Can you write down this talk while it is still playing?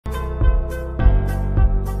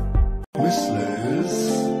Miss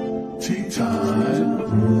Liz, tea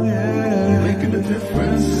time, yeah, making a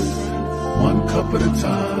difference, one cup at a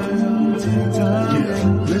time, tea time, yeah,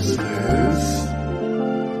 Miss Liz,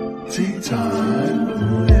 tea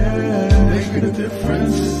time, yeah, making a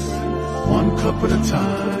difference, one cup at a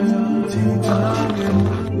time, tea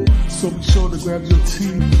time. So be sure to grab your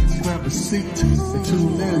tea, grab a seat, and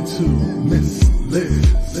tune in to Miss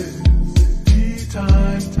Liz. Tea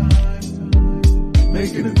time,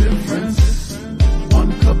 making a difference,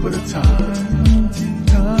 one cup at a time. Tea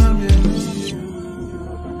time, yeah.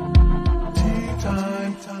 Tea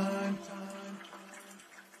time, time.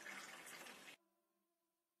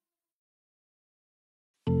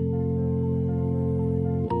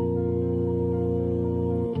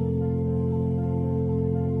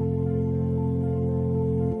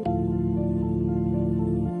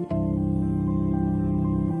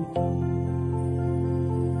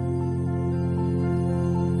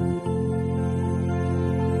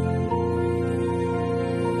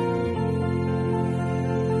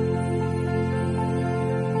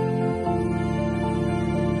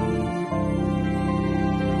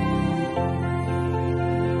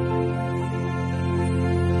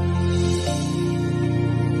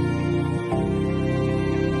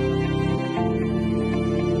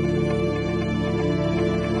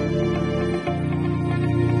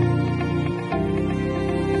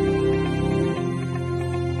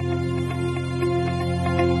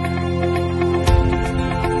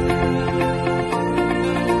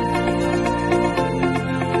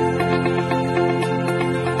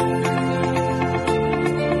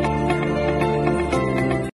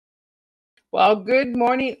 Well, good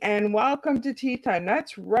morning and welcome to Tea Time.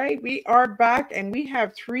 That's right, we are back and we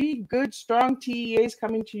have three good, strong TEAs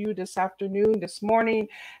coming to you this afternoon, this morning,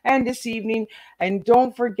 and this evening. And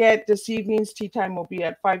don't forget, this evening's Tea Time will be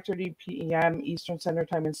at 5:30 p.m. Eastern Standard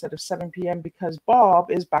Time instead of 7 p.m. because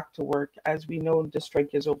Bob is back to work. As we know, the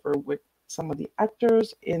strike is over with some of the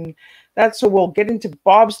actors in that. So we'll get into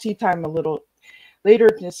Bob's Tea Time a little later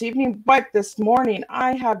this evening, but this morning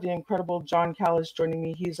I have the incredible John Callas joining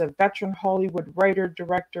me. He's a veteran Hollywood writer,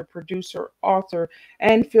 director, producer, author,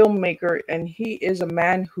 and filmmaker, and he is a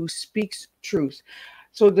man who speaks truth.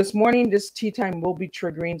 So this morning, this tea time will be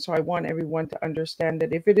triggering, so I want everyone to understand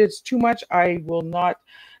that if it is too much, I will not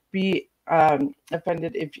be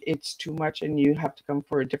offended if it's too much and you have to come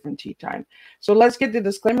for a different tea time. So let's get the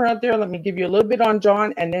disclaimer out there. Let me give you a little bit on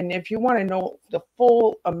John, and then if you want to know the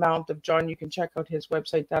full amount of John, you can check out his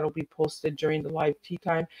website. That'll be posted during the live tea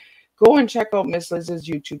time. Go and check out Miss Liz's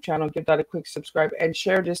YouTube channel. Give that a quick subscribe and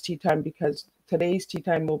share this tea time, because today's tea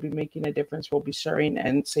time will be making a difference. We'll be sharing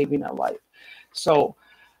and saving a life. So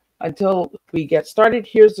until we get started,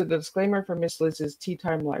 here's the disclaimer for Miss Liz's tea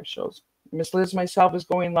time live shows. Miss Liz myself is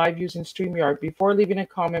going live using StreamYard. Before leaving a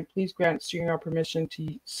comment, please grant StreamYard permission to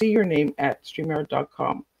see your name at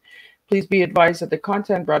StreamYard.com. Please be advised that the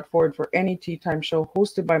content brought forward for any tea time show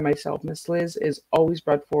hosted by myself, Miss Liz, is always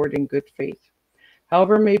brought forward in good faith.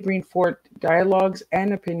 However, may bring forth dialogues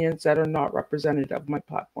and opinions that are not representative of my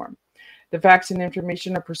platform. The facts and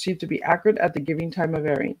information are perceived to be accurate at the giving time of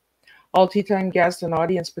airing. All tea time guests and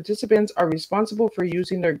audience participants are responsible for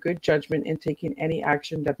using their good judgment in taking any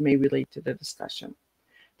action that may relate to the discussion.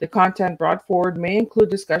 The content brought forward may include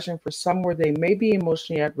discussion for some where they may be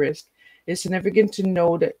emotionally at risk. It's significant to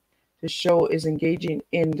know that the show is engaging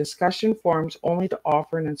in discussion forums only to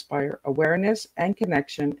offer and inspire awareness and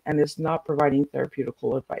connection, and is not providing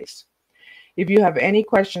therapeutical advice. If you have any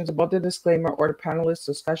questions about the disclaimer or the panelist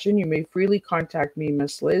discussion, you may freely contact me,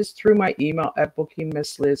 Miss Liz, through my email at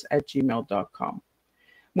bookingmissliz@gmail.com.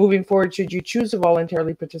 Moving forward, should you choose to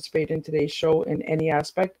voluntarily participate in today's show in any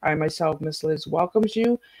aspect, I myself, Miss Liz, welcomes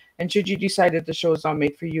you. And should you decide that the show is not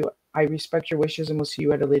made for you, I respect your wishes and will see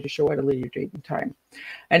you at a later show at a later date and time.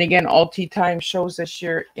 And again, all tea time shows this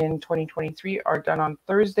year in 2023 are done on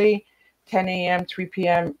Thursday, 10 a.m., 3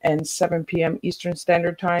 p.m., and 7 p.m. Eastern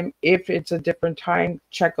Standard Time. If it's a different time,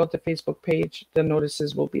 check out the Facebook page. The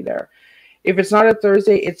notices will be there. If it's not a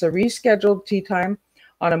Thursday, it's a rescheduled tea time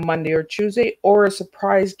on a Monday or Tuesday, or a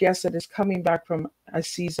surprise guest that is coming back from a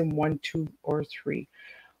season 1, 2, or 3.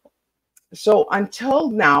 So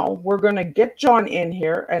until now, we're going to get John in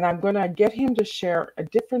here, and I'm going to get him to share a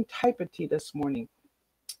different type of tea this morning.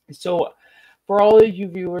 So for all of you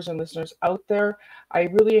viewers and listeners out there, I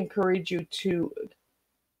really encourage you to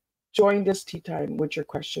join this tea time with your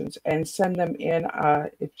questions and send them in.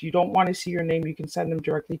 If you don't want to see your name, you can send them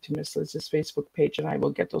directly to Miss Liz's Facebook page, and I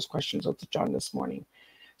will get those questions out to John this morning.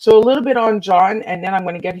 So a little bit on John, and then I'm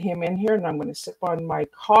going to get him in here, and I'm going to sip on my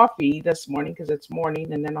coffee this morning because it's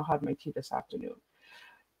morning, and then I'll have my tea this afternoon.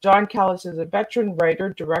 John Callas is a veteran writer,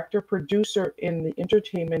 director, producer in the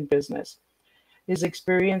entertainment business. His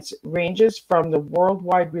experience ranges from the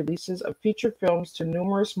worldwide releases of feature films to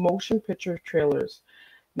numerous motion picture trailers,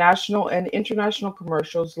 national and international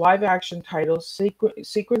commercials, live action titles,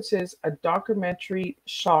 sequences, a documentary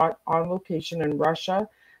shot on location in Russia,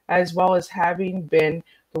 as well as having been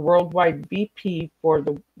the worldwide VP for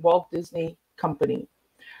the Walt Disney Company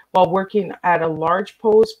while working at a large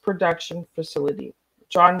post-production facility.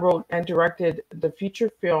 John wrote and directed the feature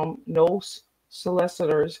film No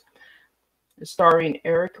Solicitors, starring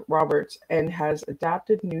Eric Roberts, and has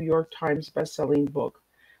adapted New York Times bestselling book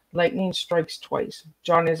Lightning Strikes Twice.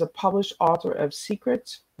 John is a published author of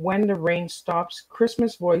Secrets, When the Rain Stops,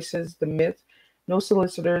 Christmas Voices, The Myth, No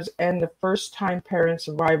Solicitors, and the First Time Parent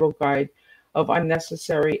Survival Guide of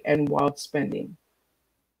Unnecessary and Wild Spending.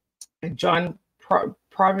 And John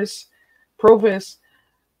Provis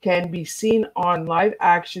can be seen on live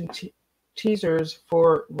action teasers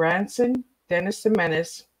for Ransom, Dennis the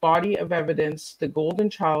Menace, Body of Evidence, The Golden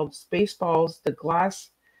Child, Spaceballs, The Glass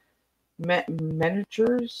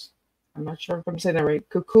Miniatures, I'm not sure if I'm saying that right,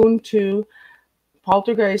 Cocoon 2,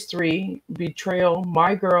 Poltergeist 3, Betrayal,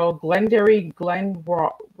 My Girl, Glengarry Glen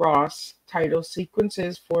Ross title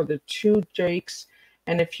sequences for The Two Jakes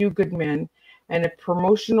and A Few Good Men, and a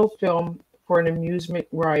promotional film for an amusement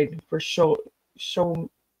ride for Showscan.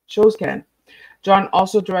 John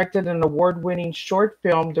also directed an award-winning short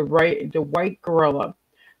film, The White Gorilla.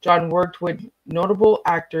 John worked with notable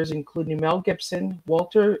actors including Mel Gibson,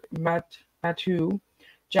 Walter Matthau,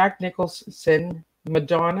 Jack Nicholson,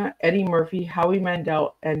 Madonna, Eddie Murphy, Howie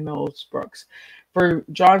Mandel, and Mel Brooks. For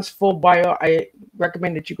John's full bio, I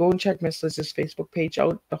recommend that you go and check Miss Liz's Facebook page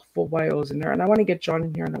out. The full bio is in there. And I want to get John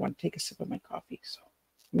in here, and I want to take a sip of my coffee. So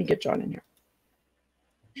let me get John in here.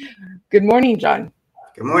 Good morning, John.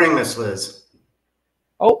 Good morning, Miss Liz.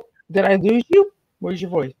 Oh, did I lose you? Where's your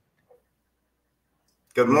voice?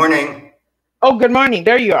 Good morning. Oh, good morning.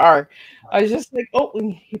 There you are. I was just like, oh,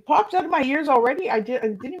 he popped out of my ears already. I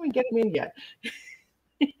didn't even get him in yet.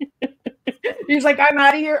 He's like, I'm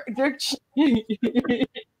out of here. And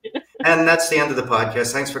that's the end of the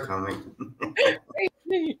podcast. Thanks for coming.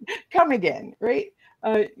 Come again, right?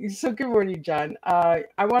 So good morning, John. I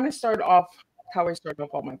want to start off how I start off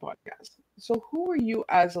all my podcasts. So who were you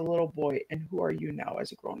as a little boy, and who are you now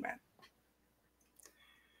as a grown man?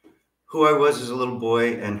 Who I was as a little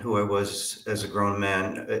boy and who I was as a grown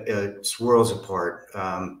man, it's worlds apart.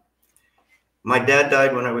 My dad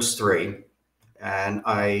died when I was 3, and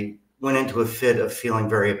I went into a fit of feeling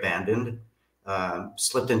very abandoned,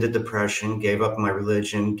 slipped into depression, gave up my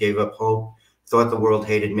religion, gave up hope, thought the world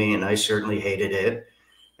hated me, and I certainly hated it.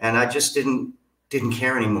 And I just didn't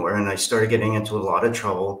care anymore, and I started getting into a lot of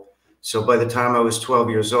trouble. So by the time I was 12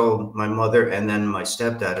 years old, my mother and then my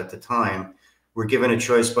stepdad at the time were given a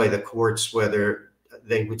choice by the courts whether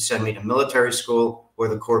they would send me to military school or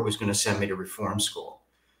the court was going to send me to reform school.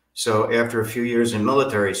 So after a few years in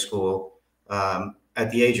military school, at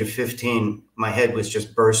the age of 15, my head was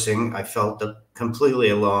just bursting. I felt completely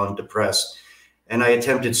alone, depressed, and I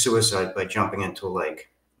attempted suicide by jumping into a lake.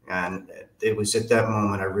 And it was at that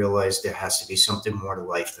moment I realized there has to be something more to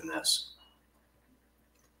life than this.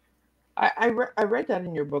 I read that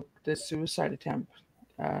in your book, The Suicide Attempt.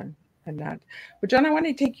 And that. But John, I want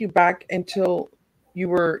to take you back until you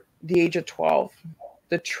were the age of 12,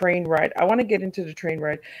 the train ride. I want to get into the train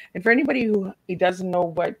ride. And for anybody who doesn't know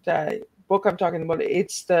what book I'm talking about,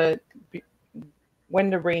 it's the When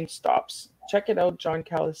the Rain Stops. Check it out. John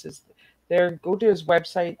Callas is there. Go to his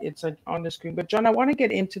website. It's on the screen. But John, I want to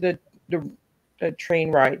get into the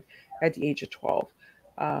train ride at the age of 12.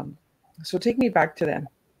 So take me back to then.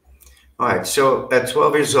 All right. So at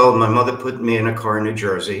 12 years old, my mother put me in a car in New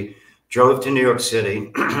Jersey, drove to New York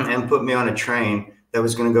City, and put me on a train that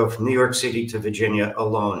was going to go from New York City to Virginia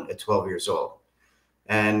alone at 12 years old.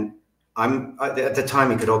 And at the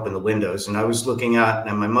time, you could open the windows, and I was looking out,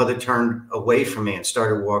 and my mother turned away from me and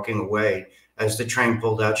started walking away. As the train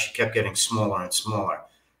pulled out, she kept getting smaller and smaller.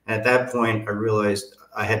 And at that point, I realized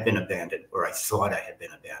I had been abandoned, or I thought I had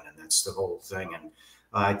been abandoned. That's the whole thing. And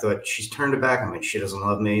I thought, she's turned her back on me. She doesn't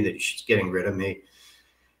love me, that she's getting rid of me.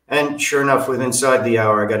 And sure enough, inside the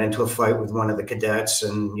hour, I got into a fight with one of the cadets,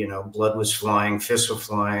 and, blood was flying, fists were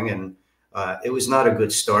flying, and it was not a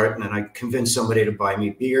good start. And then I convinced somebody to buy me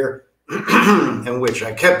beer, in which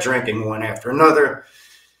I kept drinking one after another,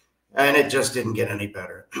 and it just didn't get any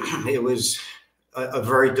better. It was a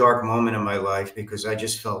very dark moment in my life because I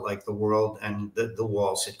just felt like the world and the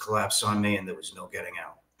walls had collapsed on me and there was no getting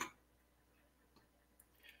out.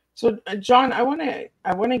 So, John, I want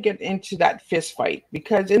to get into that fist fight,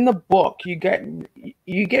 because in the book you get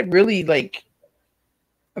really like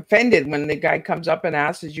offended when the guy comes up and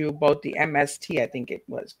asks you about the MST. I think it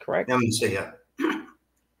was correct. MST, yeah.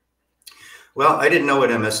 Well, I didn't know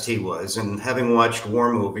what MST was, and having watched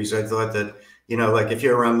war movies, I thought that, like if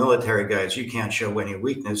you're around military guys, you can't show any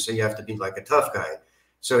weakness, so you have to be like a tough guy.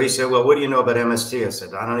 So he said, "Well, what do you know about MST?" I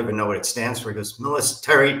said, "I don't even know what it stands for." He goes,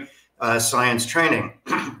 "Military Science Training."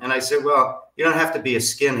 And I said, "Well, you don't have to be a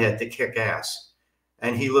skinhead to kick ass."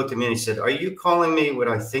 And he looked at me and he said, "Are you calling me what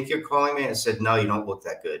I think you're calling me?" I said, "No, you don't look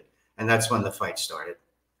that good." And that's when the fight started.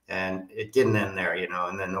 And it didn't end there,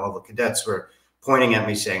 and then all the cadets were pointing at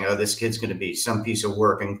me saying, "Oh, this kid's going to be some piece of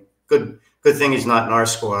work, and good thing he's not in our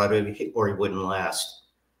squad, or he wouldn't last."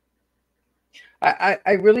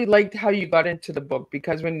 I really liked how you got into the book,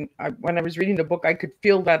 because when I was reading the book, I could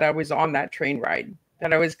feel that I was on that train ride,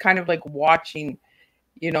 that I was kind of like watching,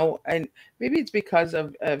 and maybe it's because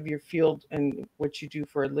of your field and what you do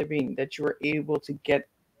for a living, that you were able to get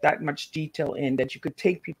that much detail in, that you could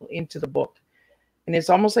take people into the book. And it's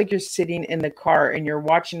almost like you're sitting in the car and you're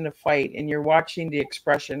watching the fight and you're watching the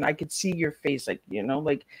expression. I could see your face, like,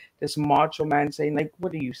 like this macho man saying, like,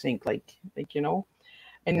 "What do you think?"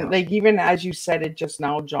 And Yeah. like, even as you said it just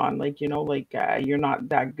now, John, like, you're not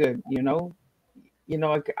that good,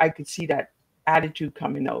 I could see that attitude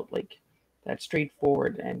coming out, like that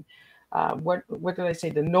straightforward. And what did I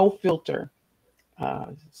say? The no filter.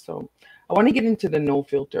 So I want to get into the no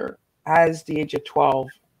filter. As the age of 12,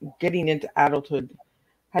 getting into adulthood,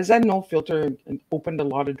 has that no filter opened a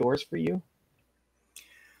lot of doors for you?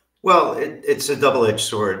 Well, it's a double-edged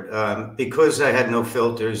sword, because I had no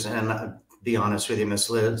filters, and be honest with you, Miss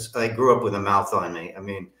Liz, I grew up with a mouth on me. I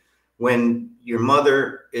mean, when your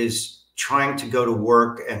mother is trying to go to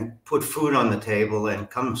work and put food on the table and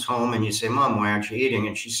comes home and you say, "Mom, why aren't you eating?"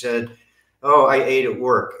 And she said, "Oh, I ate at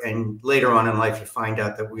work." And later on in life, you find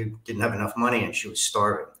out that we didn't have enough money and she was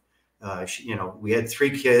starving. We had 3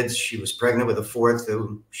 kids. She was pregnant with a 4th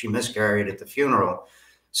who she miscarried at the funeral.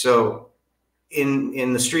 So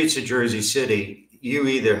in the streets of Jersey City, you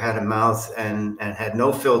either had a mouth and had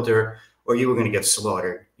no filter, or you were going to get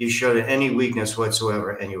slaughtered. You showed any weakness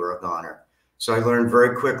whatsoever and you were a goner. So I learned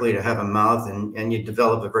very quickly to have a mouth, and you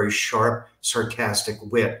develop a very sharp, sarcastic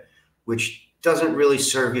wit, which doesn't really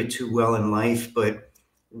serve you too well in life. But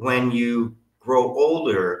when you grow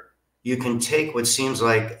older, you can take what seems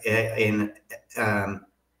like a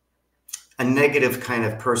negative kind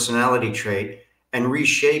of personality trait and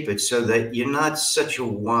reshape it so that you're not such a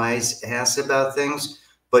wise ass about things,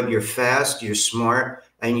 but you're fast, you're smart,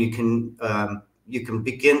 and you can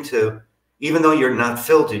begin to, even though you're not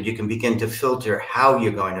filtered, you can begin to filter how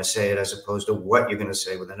you're going to say it as opposed to what you're going to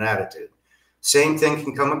say with an attitude. Same thing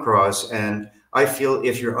can come across, and I feel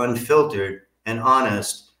if you're unfiltered and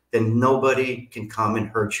honest, then nobody can come and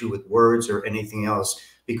hurt you with words or anything else,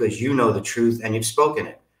 because you know the truth and you've spoken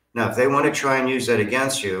it. Now, if they want to try and use that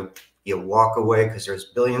against you, you walk away, because there's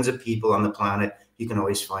billions of people on the planet. You can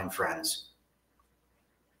always find friends.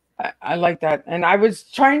 I like that. And I was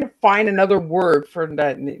trying to find another word for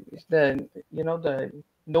that, the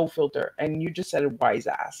no filter. And you just said a wise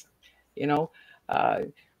ass,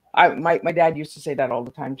 my dad used to say that all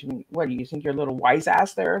the time to me. "What do you think, you're a little wise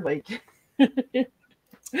ass there?" Like,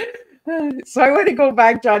 so I want to go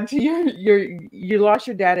back, John, to you lost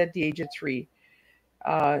your dad at the age of 3.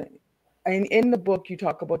 And in the book, you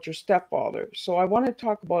talk about your stepfather. So I want to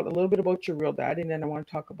talk about a little bit about your real dad, and then I want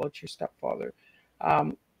to talk about your stepfather.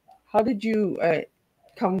 How did you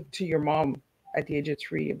come to your mom at the age of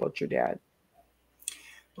 3 about your dad?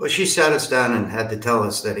 Well, she sat us down and had to tell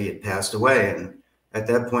us that he had passed away. And at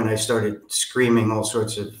that point, I started screaming all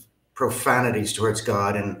sorts of profanities towards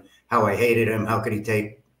God and how I hated him. How could he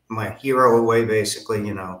take my hero away, basically,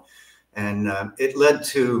 And it led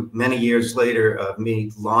to many years later of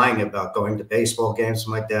me lying about going to baseball games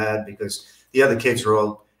with my dad, because the other kids were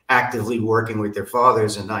all actively working with their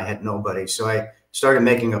fathers and I had nobody. So I started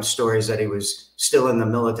making up stories that he was still in the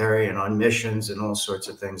military and on missions and all sorts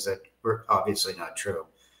of things that were obviously not true.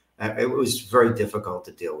 It was very difficult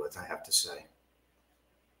to deal with, I have to say.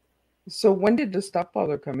 So when did the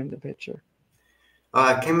stepfather come into the picture?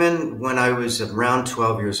 I came in when I was around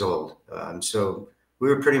 12 years old. So we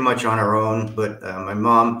were pretty much on our own, but my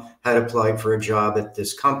mom had applied for a job at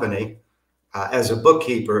this company as a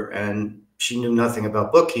bookkeeper, and she knew nothing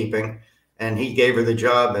about bookkeeping. And he gave her the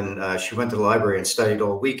job, and she went to the library and studied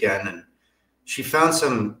all weekend. And she found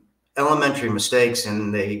some elementary mistakes,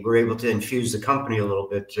 and they were able to infuse the company a little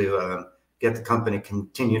bit to get the company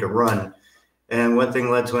continue to run. And one thing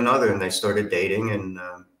led to another, and they started dating. And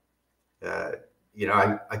you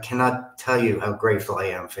know, I cannot tell you how grateful I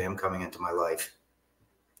am for him coming into my life.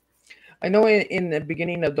 I know in the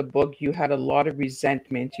beginning of the book, you had a lot of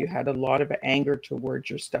resentment. You had a lot of anger towards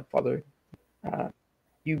your stepfather. Uh,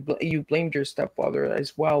 you blamed your stepfather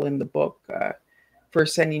as well in the book for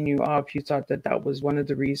sending you off. You thought that that was one of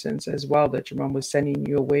the reasons as well that your mom was sending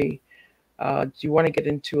you away. Do you want to get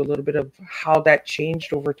into a little bit of how that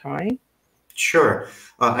changed over time? Sure.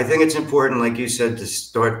 I think it's important, like you said, to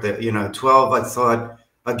start the, you know, 12, I thought,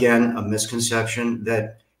 again, a misconception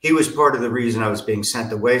that he was part of the reason I was being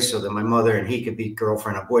sent away so that my mother and he could be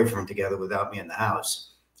girlfriend and boyfriend together without me in the house.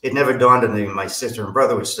 It never dawned on me my sister and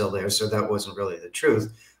brother were still there, so that wasn't really the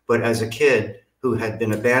truth. But as a kid who had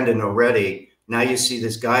been abandoned already, now you see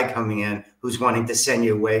this guy coming in who's wanting to send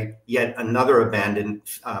you away, yet another abandoned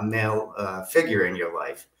male figure in your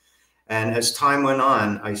life. And as time went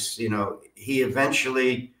on, you know, he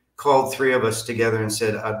eventually called three of us together and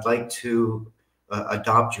said, "I'd like to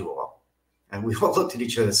adopt you all." And we all looked at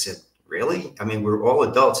each other and said, "Really? I mean, we're all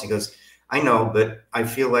adults." He goes, "I know, but I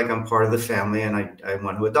feel like I'm part of the family and I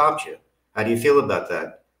want to adopt you. How do you feel about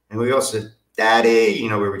that?" And we all said, "Daddy," you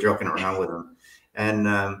know, we were joking around with him.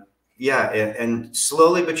 And yeah, and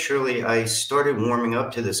slowly but surely, I started warming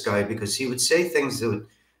up to this guy because he would say things that would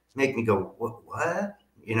make me go, what?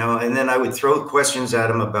 You know, and then I would throw questions at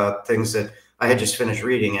him about things that I had just finished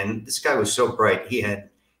reading. And this guy was so bright. He had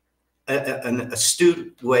an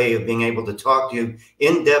astute way of being able to talk to you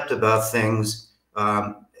in depth about things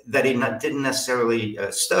that he didn't necessarily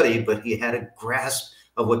study, but he had a grasp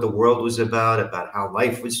of what the world was about how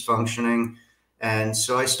life was functioning. And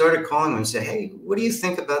so I started calling him and say, "Hey, what do you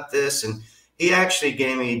think about this?" And he actually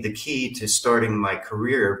gave me the key to starting my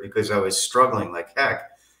career because I was struggling like heck.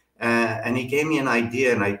 And he gave me an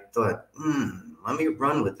idea, and I thought, let me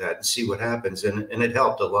run with that and see what happens. And it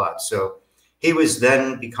helped a lot. So he was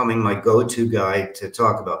then becoming my go-to guy to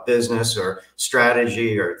talk about business or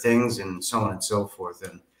strategy or things and so on and so forth.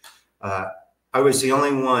 And I was the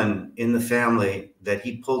only one in the family that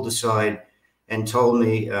he pulled aside and told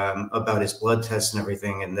me about his blood tests and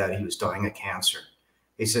everything, and that he was dying of cancer.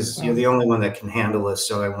 He says, "You're the only one that can handle this,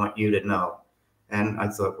 so I want you to know." And I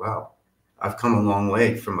thought, wow, I've come a long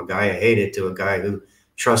way from a guy I hated to a guy who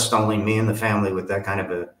trusts only me and the family with that kind of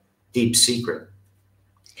a deep secret.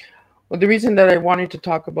 Well, the reason that I wanted to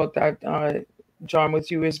talk about that, John, with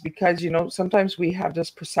you is because, you know, sometimes we have this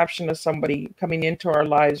perception of somebody coming into our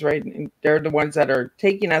lives, right? And they're the ones that are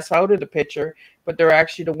taking us out of the picture, but they're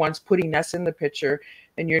actually the ones putting us in the picture.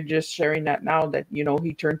 And you're just sharing that now that, you know,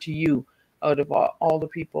 he turned to you out of all the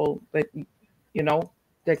people that, you know,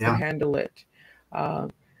 that can handle it.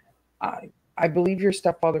 I believe your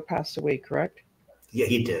stepfather passed away, correct? Yeah,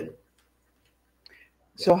 he did.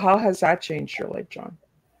 So how has that changed your life, John?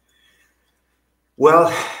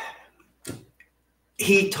 Well,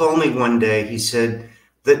 he told me one day, he said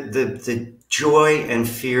that the joy and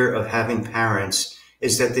fear of having parents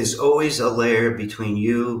is that there's always a layer between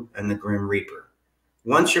you and the Grim Reaper.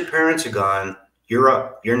 Once your parents are gone, you're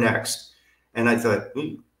up, you're next. And I thought,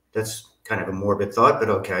 that's kind of a morbid thought, but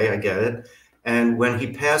okay, I get it. And when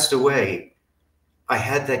he passed away, I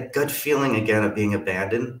had that gut feeling again of being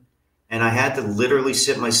abandoned. And I had to literally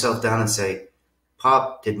sit myself down and say,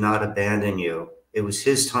 Pop did not abandon you. It was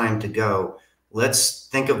his time to go. Let's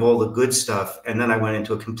think of all the good stuff. And then I went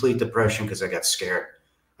into a complete depression because I got scared.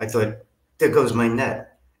 I thought, there goes my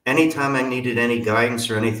net. Anytime I needed any guidance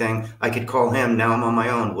or anything, I could call him. Now I'm on my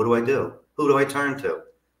own. What do I do? Who do I turn to?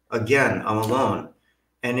 Again, I'm alone.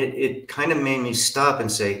 And it kind of made me stop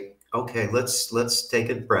and say, okay, let's take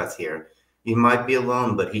a breath here. You might be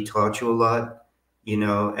alone, but he taught you a lot, you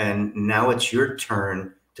know, and now it's your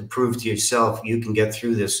turn to prove to yourself you can get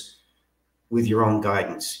through this with your own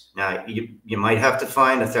guidance. Now, you might have to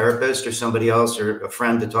find a therapist or somebody else or a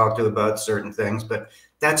friend to talk to about certain things, but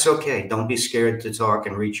that's okay. Don't be scared to talk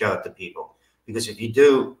and reach out to people, because if you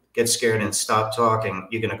do get scared and stop talking,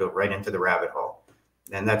 you're going to go right into the rabbit hole.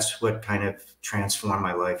 And that's what kind of transformed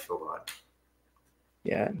my life a lot.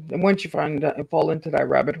 Yeah. And once you fall into that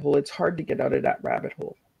rabbit hole, it's hard to get out of that rabbit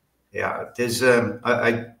hole. Yeah. There's,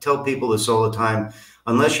 I tell people this all the time,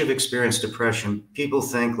 unless you've experienced depression, people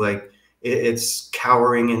think like it's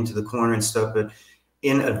cowering into the corner and stuff. But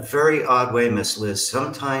in a very odd way, Miss Liz,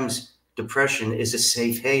 sometimes depression is a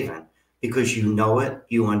safe haven because you know it,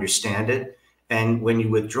 you understand it. And when you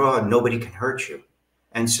withdraw, nobody can hurt you.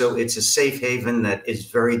 And so it's a safe haven that is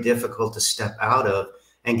very difficult to step out of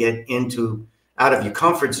and get out of your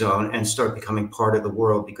comfort zone and start becoming part of the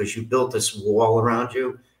world, because you built this wall around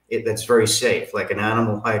you that's very safe, like an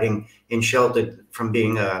animal hiding in shelter from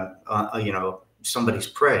being you know, somebody's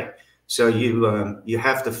prey. So you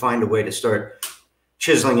have to find a way to start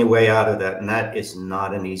chiseling your way out of that. And that is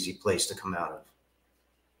not an easy place to come out of.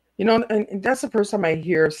 You know, and that's the first time I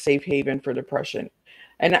hear safe haven for depression.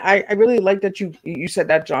 And I really like that you said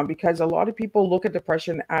that, John, because a lot of people look at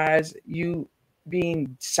depression as you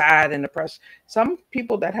being sad and depressed. Some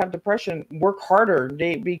people that have depression work harder.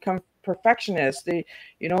 They become perfectionists. They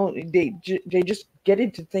just get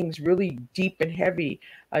into things really deep and heavy.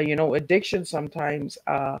 Addiction sometimes.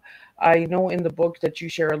 I know in the book that you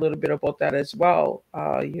share a little bit about that as well.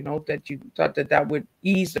 That you thought that would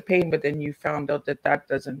ease the pain, but then you found out that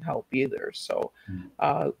doesn't help either. So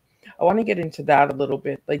I want to get into that a little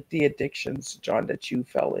bit, like the addictions, John, that you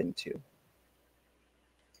fell into.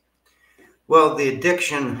 Well, the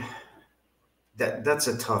addiction, that's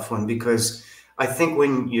a tough one, because I think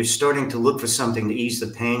when you're starting to look for something to ease the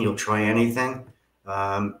pain, you'll try anything.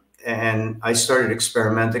 And I started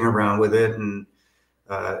experimenting around with it, and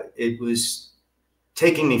it was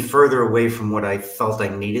taking me further away from what I felt I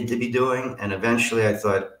needed to be doing. And eventually I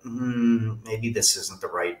thought, maybe this isn't the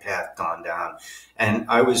right path gone down. And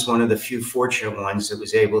I was one of the few fortunate ones that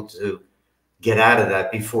was able to get out of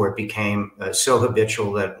that before it became so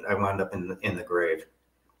habitual that I wound up in the grave.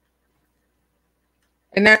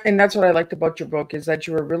 And that's what I liked about your book, is that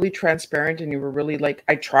you were really transparent, and you were really like,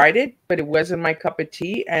 I tried it, but it wasn't my cup of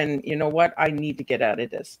tea. And you know what? I need to get out of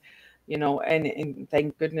this. And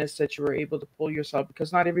thank goodness that you were able to pull yourself,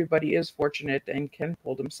 because not everybody is fortunate and can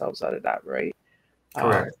pull themselves out of that, right?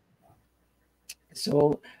 Correct.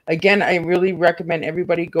 So again, I really recommend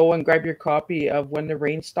everybody go and grab your copy of When the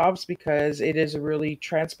Rain Stops, because it is a really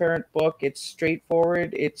transparent book. It's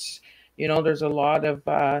straightforward. It's, there's a lot of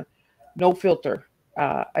no filter.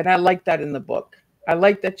 And I like that in the book. I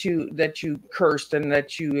like that you cursed and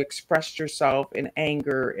that you expressed yourself in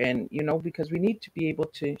anger, and, because we need to be able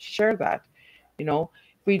to share that.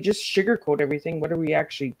 If we just sugarcoat everything, what are we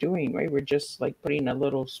actually doing, right? We're just like putting a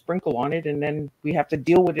little sprinkle on it, and then we have to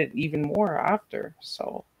deal with it even more after.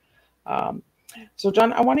 So,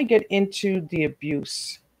 John, I want to get into the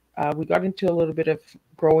abuse. We got into a little bit of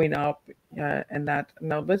growing up and that.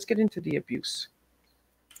 Now let's get into the abuse.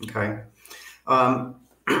 Okay. I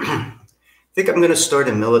think I'm going to start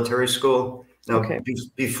in military school. Now, okay.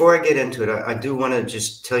 Before I get into it, I do want to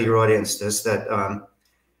just tell your audience this, that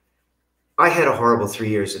I had a horrible 3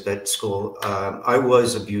 years at that school. I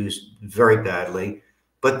was abused very badly,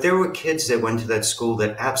 but there were kids that went to that school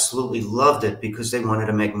that absolutely loved it because they wanted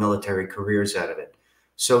to make military careers out of it.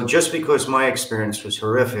 So just because my experience was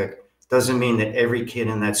horrific doesn't mean that every kid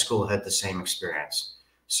in that school had the same experience.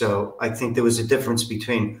 So I think there was a difference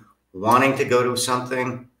between wanting to go to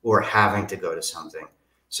something or having to go to something.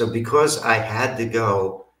 So because I had to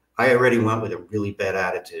go, I already went with a really bad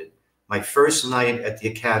attitude. My first night at the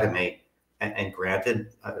academy, and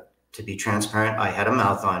granted, to be transparent, I had a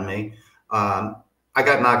mouth on me. I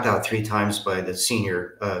got knocked out 3 times by the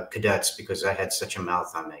senior cadets because I had such a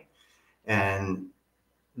mouth on me. And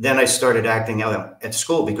then I started acting out at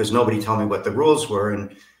school because nobody told me what the rules were.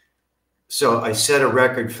 And so I set a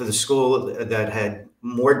record for the school that had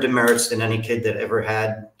more demerits than any kid that ever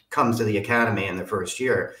had come to the academy in the first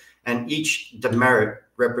year. And each demerit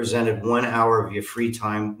represented 1 hour of your free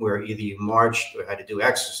time where either you marched or had to do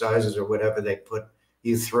exercises or whatever they put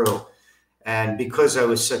you through. And because I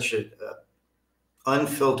was such an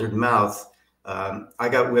unfiltered mouth, I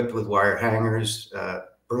got whipped with wire hangers.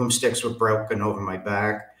 Broomsticks were broken over my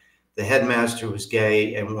back. The headmaster was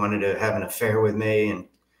gay and wanted to have an affair with me. And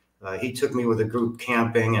he took me with a group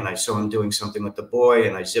camping, and I saw him doing something with the boy,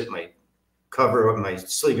 and I zipped my cover of my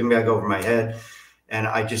sleeping bag over my head. And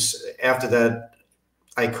I just, after that,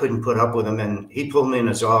 I couldn't put up with him. And he pulled me in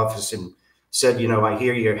his office and said, I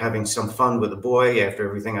hear you're having some fun with a boy after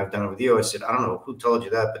everything I've done with you. I said, I don't know who told you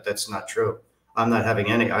that, but that's not true. I'm not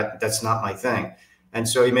having any, that's not my thing. And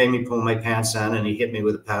so he made me pull my pants down, and he hit me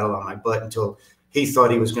with a paddle on my butt until he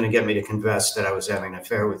thought he was going to get me to confess that I was having an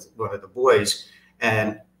affair with one of the boys.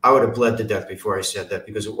 And I would have bled to death before I said that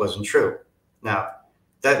because it wasn't true. Now,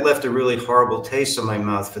 that left a really horrible taste in my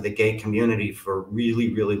mouth for the gay community for a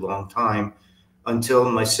really, really long time, until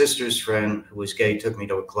my sister's friend, who was gay, took me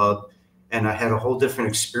to a club, and I had a whole different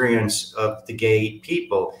experience of the gay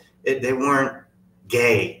people. They weren't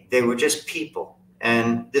gay. They were just people.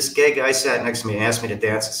 And this gay guy sat next to me and asked me to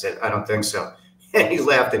dance. I said, I don't think so. And he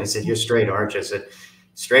laughed and he said, you're straight, aren't you? I said,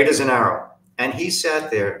 straight as an arrow. And he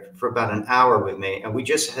sat there for about an hour with me, and we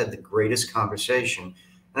just had the greatest conversation.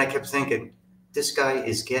 And I kept thinking, this guy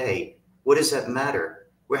is gay. What does that matter?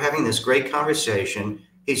 We're having this great conversation.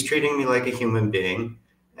 He's treating me like a human being.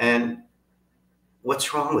 And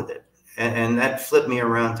what's wrong with it? And that flipped me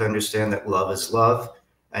around to understand that love is love,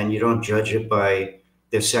 and you don't judge it by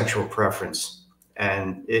their sexual preference.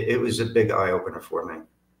 And it was a big eye opener for me.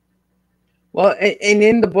 Well, and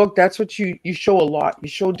in the book, that's what you show a lot. You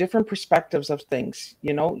show different perspectives of things.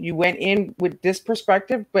 You know, you went in with this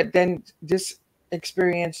perspective, but then this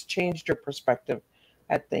experience changed your perspective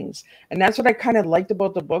at things. And that's what I kind of liked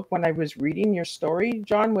about the book when I was reading your story,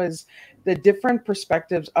 John, was the different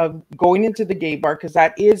perspectives of going into the gay bar, because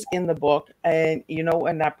that is in the book. And, you know,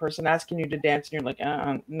 and that person asking you to dance and you're like,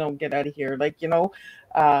 no, get out of here. Like, you know,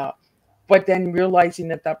 but then realizing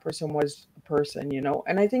that that person was a person, you know.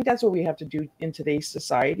 And I think that's what we have to do in today's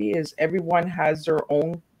society is everyone has their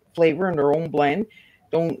own flavor and their own blend.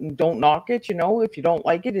 Don't knock it, you know. If you don't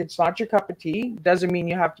like it, it's not your cup of tea. Doesn't mean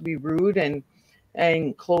you have to be rude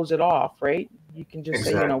and close it off, right? You can just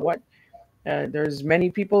say, you know what, there's many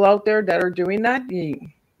people out there that are doing that. You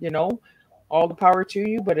know, all the power to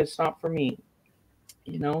you, but it's not for me,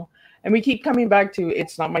 you know. And we keep coming back to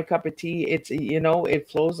it's not my cup of tea. It's, you know, it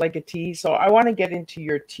flows like a tea. So I want to get into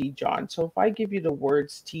your tea, John. So if I give you the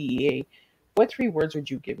words TEA, what 3 words would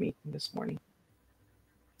you give me this morning?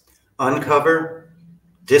 Uncover,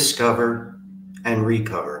 discover, and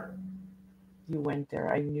recover. You went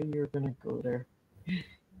there. I knew you were going to go there.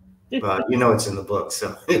 You know, it's in the book,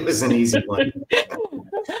 so it was an easy one.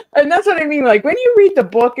 And that's what I mean. Like when you read the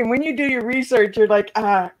book and when you do your research, you're like,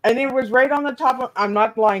 and it was right on the top of, I'm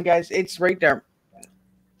not lying, guys. It's right there.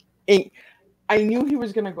 And I knew he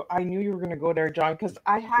was going to go. I knew you were going to go there, John, because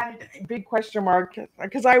I had a big question mark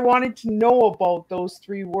because I wanted to know about those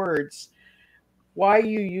 3 words, why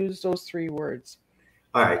you use those 3 words.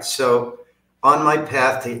 All right. So on my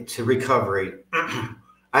path to recovery,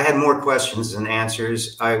 I had more questions than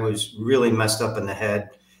answers. I was really messed up in the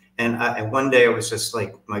head. And one day I was just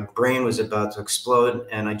like, my brain was about to explode.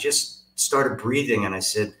 And I just started breathing. And I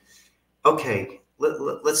said, okay,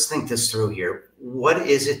 let's think this through here. What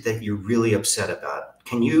is it that you're really upset about?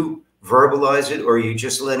 Can you verbalize it? Or are you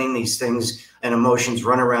just letting these things and emotions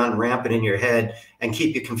run around rampant in your head and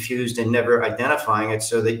keep you confused and never identifying it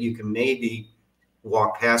so that you can maybe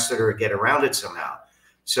walk past it or get around it somehow?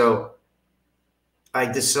 So I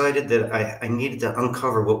decided that I needed to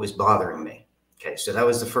uncover what was bothering me. Okay, so that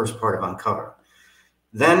was the first part of uncover.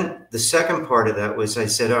 Then the second part of that was I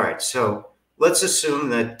said, all right, so let's assume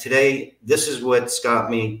that today this is what's got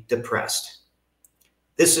me depressed.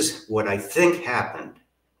 This is what I think happened.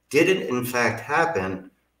 Did it in fact happen,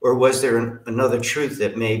 or was there another truth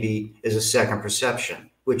that maybe is a second perception,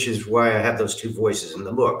 which is why I have those 2 voices in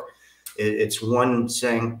the book. It's one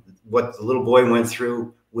saying what the little boy went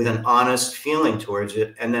through with an honest feeling towards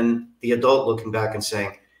it, and then the adult looking back and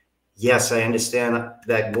saying, yes, I understand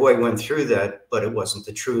that boy went through that, but it wasn't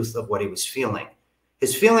the truth of what he was feeling.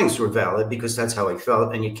 His feelings were valid because that's how he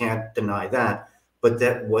felt, and you can't deny that, but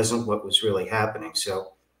that wasn't what was really happening.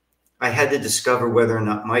 So I had to discover whether or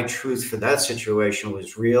not my truth for that situation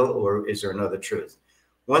was real, or is there another truth?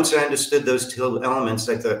 Once I understood those 2 elements,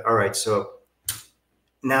 I thought, all right, so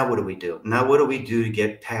now what do we do? Now what do we do to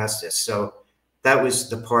get past this? So that was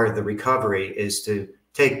the part of the recovery, is to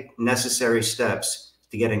take necessary steps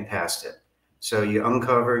to getting past it. So you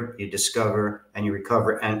uncover, you discover, and you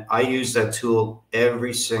recover. And I use that tool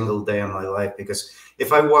every single day of my life, because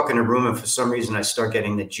if I walk in a room and for some reason I start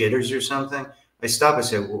getting the jitters or something, I stop and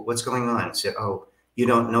say, well, what's going on? I say, oh, you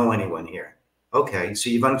don't know anyone here. Okay, so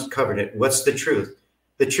you've uncovered it. What's the truth?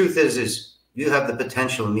 The truth is you have the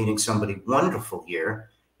potential of meeting somebody wonderful here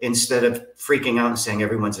instead of freaking out and saying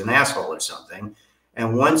everyone's an asshole or something.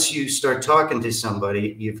 And once you start talking to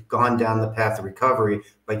somebody, you've gone down the path of recovery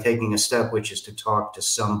by taking a step, which is to talk to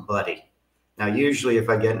somebody. Now, usually if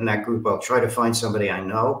I get in that group, I'll try to find somebody I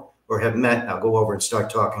know or have met. I'll go over and start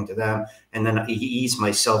talking to them. And then I ease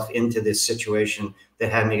myself into this situation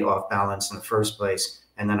that had me off balance in the first place.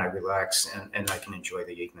 And then I relax and I can enjoy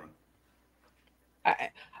the evening.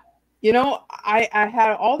 You know, I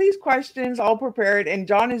had all these questions all prepared, and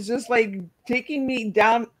John is just like taking me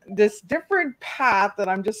down this different path that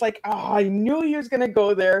I'm just like, oh, I knew he was gonna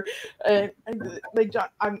go there. And like John,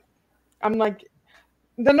 I'm like,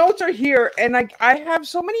 the notes are here, and like I have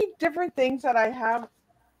so many different things that I have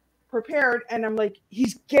prepared, and I'm like,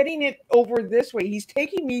 he's getting it over this way. He's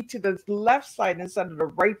taking me to the left side instead of the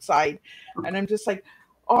right side, and I'm just like,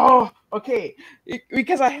 oh, okay,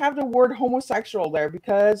 because I have the word homosexual there,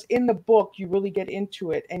 because in the book you really get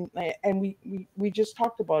into it, and we just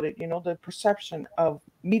talked about it, you know, the perception of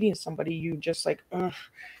meeting somebody, you just like, ugh,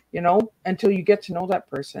 you know, until you get to know that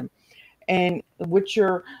person, and with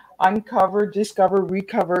your uncover, discover,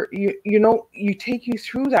 recover, you know, you take you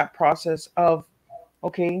through that process of,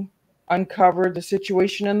 okay, uncover the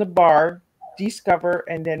situation in the bar, discover,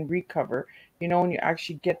 and then recover. you know, and you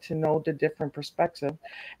actually get to know the different perspective.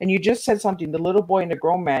 And you just said something, the little boy and the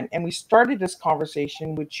grown man. And we started this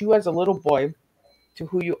conversation with you as a little boy to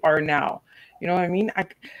who you are now. You know what I mean?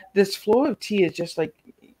 This flow of tea is just like,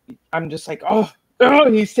 I'm just like, oh,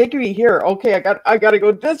 he's taking me here. Okay, I got to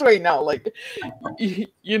go this way now. Like,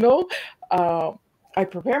 you know, I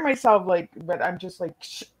prepare myself like, but I'm just like,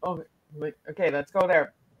 oh, like, okay, let's go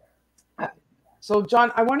there. So,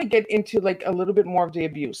 John, I want to get into like a little bit more of the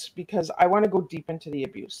abuse because I want to go deep into the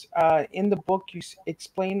abuse. In the book, you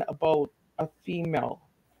explain about a female.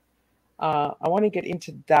 I want to get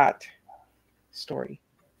into that story.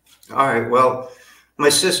 All right. Well, my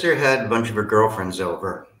sister had a bunch of her girlfriends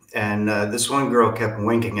over, and this one girl kept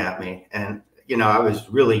winking at me. And, you know, I was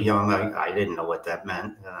really young. I didn't know what that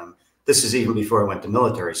meant. This is even before I went to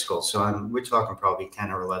military school. So we're talking probably 10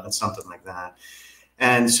 or 11, something like that.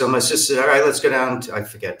 And so my sister said, all right, let's go down to, I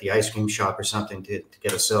forget, the ice cream shop or something to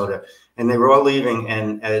get a soda. And they were all leaving.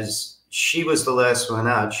 And as she was the last one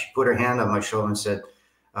out, she put her hand on my shoulder and said,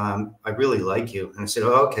 I really like you. And I said,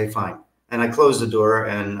 oh, okay, fine. And I closed the door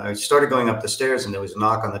and I started going up the stairs and there was a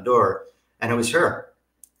knock on the door and it was her.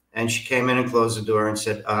 And she came in and closed the door and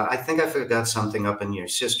said, I think I forgot something up in your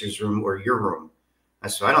sister's room or your room. I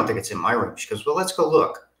said, I don't think it's in my room. She goes, well, let's go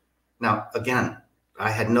look. Now, again, I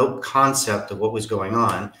had no concept of what was going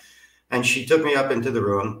on. And she took me up into the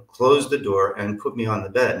room, closed the door, and put me on the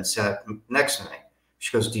bed and sat next to me.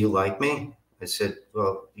 She goes, do you like me? I said,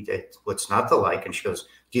 well, what's not to like? And she goes,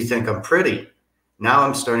 do you think I'm pretty? Now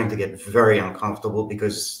I'm starting to get very uncomfortable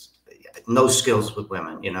because no skills with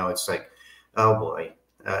women. You know, it's like, oh, boy,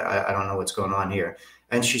 I don't know what's going on here.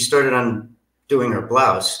 And she started undoing her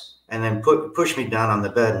blouse and then pushed me down on the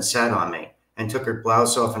bed and sat on me. And took her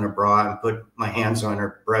blouse off and her bra and put my hands on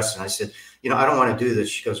her breasts. And I said, you know, I don't want to do this.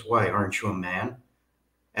 She goes, why? Aren't you a man?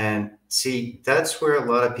 And see, that's where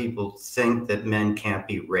a lot of people think that men can't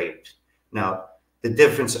be raped. Now, the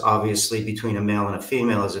difference, obviously, between a male and a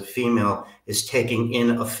female is a female is taking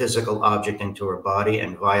in a physical object into her body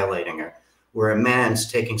and violating her, where a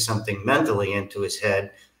man's taking something mentally into his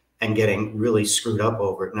head and getting really screwed up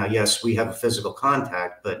over it. Now, yes, we have a physical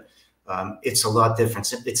contact, but it's a lot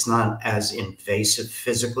different. It's not as invasive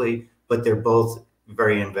physically, but they're both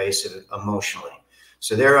very invasive emotionally.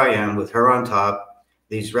 So there I am with her on top,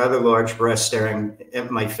 these rather large breasts staring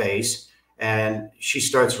at my face, and she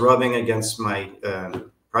starts rubbing against my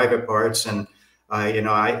private parts. And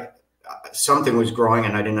something was growing,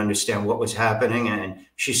 and I didn't understand what was happening. And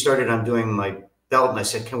she started undoing my belt, and I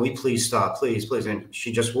said, "Can we please stop, please, please?" And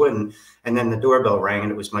she just wouldn't. And then the doorbell rang,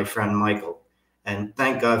 and it was my friend Michael. And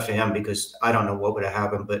thank God for him, because I don't know what would have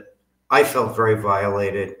happened, but I felt very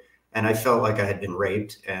violated and I felt like I had been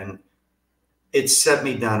raped. And it set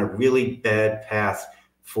me down a really bad path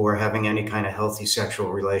for having any kind of healthy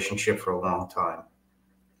sexual relationship for a long time.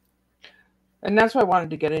 And that's why I wanted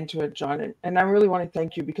to get into it, John. And I really want to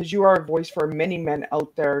thank you because you are a voice for many men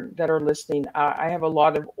out there that are listening. I have a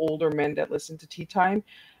lot of older men that listen to Tea Time.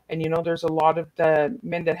 And, you know, there's a lot of the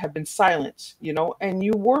men that have been silenced, you know, and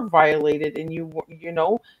you were violated and you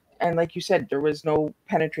know, and like you said, there was no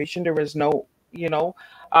penetration. There was no, you know,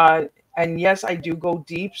 and yes, I do go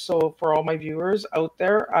deep. So for all my viewers out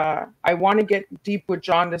there, I want to get deep with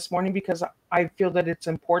John this morning because I feel that it's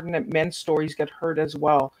important that men's stories get heard as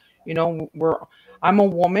well. You know, I'm a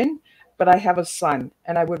woman, but I have a son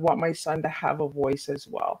and I would want my son to have a voice as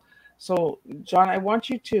well. So, John, I want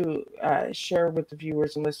you to share with the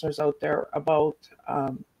viewers and listeners out there about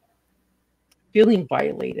feeling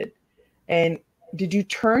violated. And did you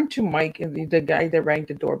turn to Mike, the guy that rang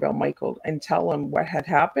the doorbell, Michael, and tell him what had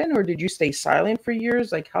happened, or did you stay silent for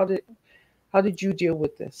years? Like, how did you deal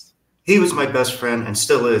with this? He was my best friend and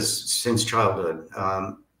still is since childhood.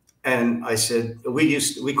 And I said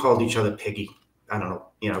we called each other Piggy. I don't know,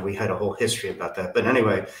 you know, we had a whole history about that. But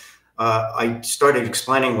anyway. I started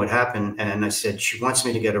explaining what happened, and I said, she wants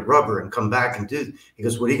me to get a rubber and come back and do. He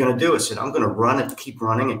goes, what are you going to do? I said, I'm going to run and keep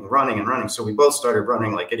running and running and running. So we both started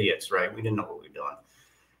running like idiots, right? We didn't know what we were doing.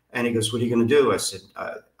 And he goes, what are you going to do? I said,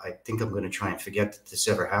 I think I'm going to try and forget that this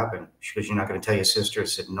ever happened. She goes, you're not going to tell your sister? I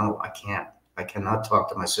said, no, I can't. I cannot talk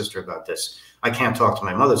to my sister about this. I can't talk to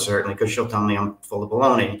my mother, certainly, because she'll tell me I'm full of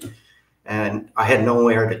baloney. And I had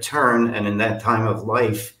nowhere to turn. And in that time of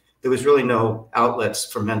life, there was really no outlets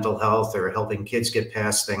for mental health or helping kids get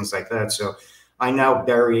past things like that. So I now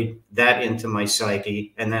buried that into my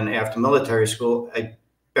psyche. And then after military school, I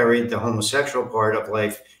buried the homosexual part of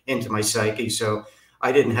life into my psyche. So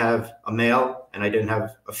I didn't have a male and I didn't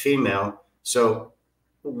have a female. So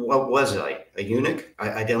what was I? A eunuch?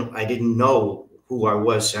 I didn't know who I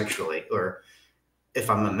was sexually, or if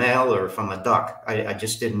I'm a male or if I'm a duck. I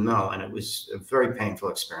just didn't know. And it was a very painful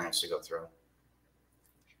experience to go through.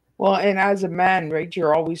 Well, and as a man, right,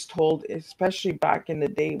 you're always told, especially back in the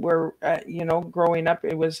day where, growing up,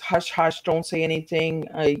 it was hush, hush, don't say anything,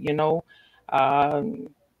 um,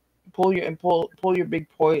 pull your big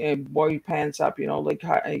boy pants up, like,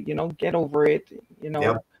 get over it,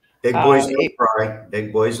 Yep. Big boys don't it, cry.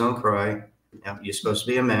 Big boys don't cry. Yep. You're supposed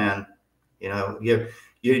to be a man. You're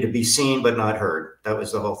to be seen but not heard. That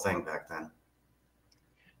was the whole thing back then.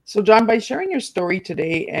 So, John, by sharing your story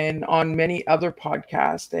today and on many other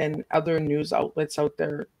podcasts and other news outlets out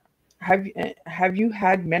there, have you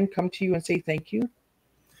had men come to you and say thank you?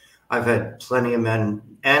 I've had plenty of men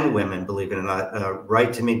and women, believe it or not,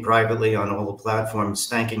 write to me privately on all the platforms,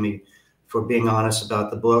 thanking me for being honest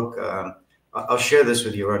about the book. I'll share this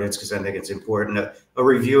with your audience because I think it's important. A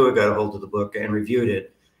reviewer got a hold of the book and reviewed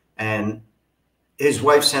it, and his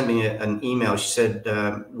wife sent me an email. She said,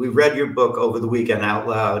 we read your book over the weekend out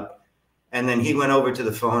loud. And then he went over to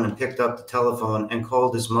the phone and picked up the telephone and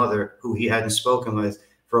called his mother, who he hadn't spoken with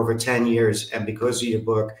for over 10 years. And because of your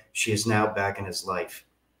book, she is now back in his life.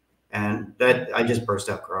 And that, I just burst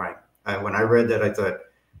out crying. When I read that, I thought,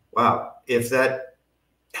 wow, if that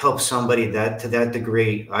helps somebody to that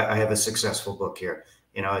degree, I have a successful book here.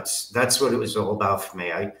 That's what it was all about for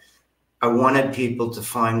me. I wanted people to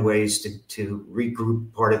find ways to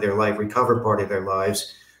regroup part of their life, recover part of their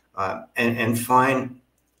lives, and find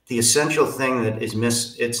the essential thing that is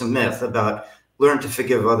it's a myth about learn to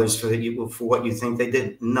forgive others for what you think they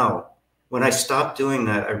did. No. When I stopped doing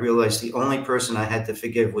that, I realized the only person I had to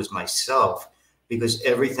forgive was myself, because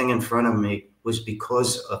everything in front of me was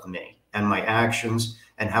because of me and my actions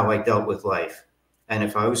and how I dealt with life. And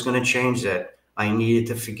if I was going to change that, I needed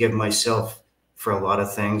to forgive myself for a lot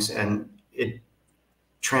of things. And it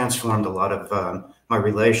transformed a lot of my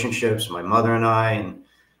relationships, my mother and I, and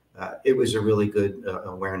it was a really good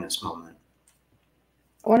awareness moment.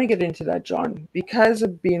 I want to get into that, John, because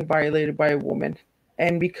of being violated by a woman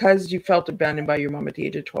and because you felt abandoned by your mom at the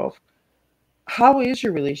age of 12. How is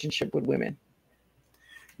your relationship with women?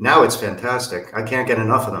 Now it's fantastic. I can't get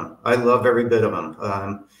enough of them. I love every bit of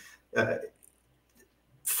them.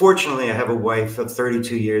 Fortunately, I have a wife of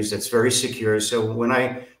 32 years that's very secure. So when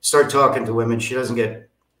I start talking to women, she doesn't get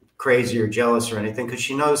crazy or jealous or anything, because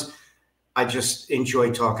she knows I just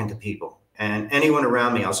enjoy talking to people. And anyone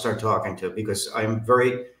around me, I'll start talking to, because I'm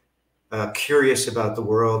very curious about the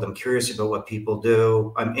world. I'm curious about what people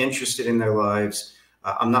do. I'm interested in their lives.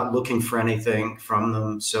 I'm not looking for anything from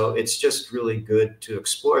them. So it's just really good to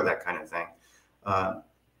explore that kind of thing.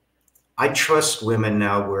 I trust women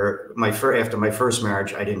now, where after my first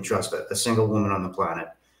marriage, I didn't trust a single woman on the planet.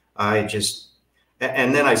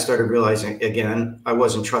 And then I started realizing, again, I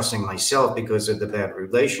wasn't trusting myself because of the bad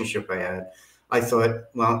relationship I had. I thought,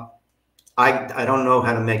 well, I don't know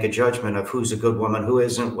how to make a judgment of who's a good woman, who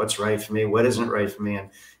isn't, what's right for me, what isn't right for me. And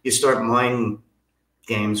you start mind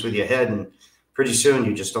games with your head, and pretty soon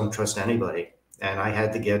you just don't trust anybody. And I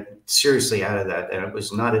had to get seriously out of that. And it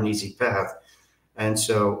was not an easy path. And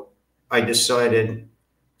so I decided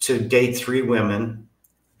to date 3 women,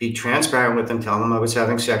 be transparent with them, tell them I was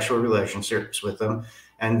having sexual relationships with them,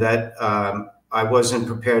 and that I wasn't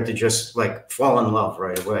prepared to just like fall in love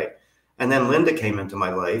right away. And then Linda came into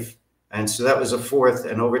my life. And so that was a 4th.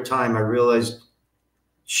 And over time, I realized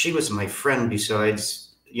she was my friend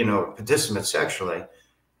besides, participant sexually.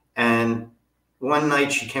 And one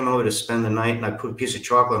night she came over to spend the night, and I put a piece of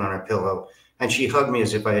chocolate on her pillow, and she hugged me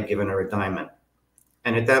as if I had given her a diamond.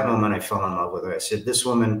 And at that moment, I fell in love with her. I said, this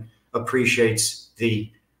woman appreciates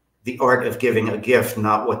the art of giving a gift,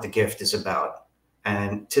 not what the gift is about.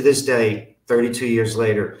 And to this day, 32 years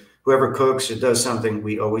later, whoever cooks or does something,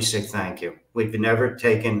 we always say thank you. We've never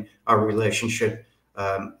taken our relationship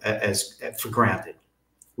for granted.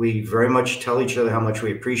 We very much tell each other how much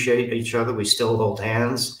we appreciate each other. We still hold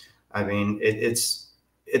hands. I mean, it's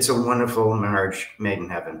a wonderful marriage made in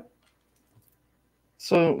heaven.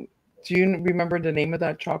 So do you remember the name of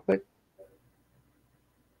that chocolate?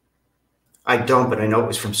 I don't, but I know it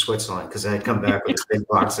was from Switzerland because I had come back with a big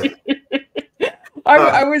box of it.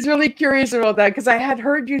 I was really curious about that because I had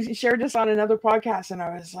heard you share this on another podcast, and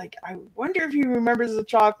I was like, I wonder if he remembers the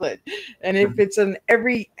chocolate, and if it's an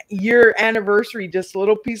every year anniversary, just a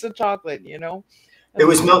little piece of chocolate, It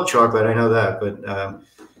was milk chocolate, I know that, but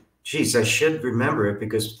geez, I should remember it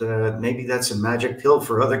because maybe that's a magic pill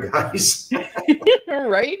for other guys.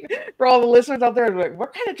 Right? For all the listeners out there, like,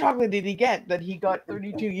 what kind of chocolate did he get that he got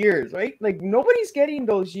 32 years, right? Like, nobody's getting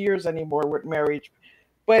those years anymore with marriage.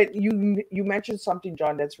 But you mentioned something,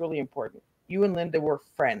 John, that's really important. You and Linda were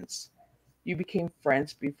friends. you became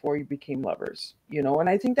friends before you became lovers, you know? And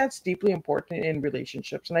I think that's deeply important in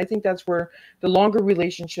relationships. And I think that's where the longer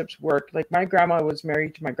relationships work. Like my grandma was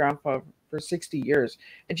married to my grandpa for 60 years.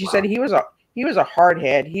 And she said he was a hard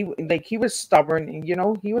head. He was stubborn, and you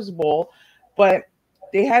know, he was a bull, but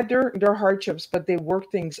they had their hardships, but they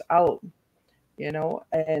worked things out, you know,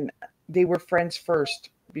 and they were friends first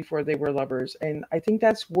before they were lovers. And I think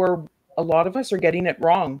that's where a lot of us are getting it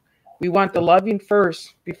wrong. We want the loving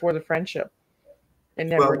first before the friendship, and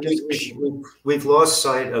then Well, we're just we've lost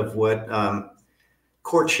sight of what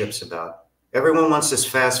courtship's about. Everyone wants this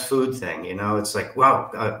fast food thing, you know. It's like,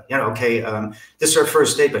 wow, you know, okay, this is our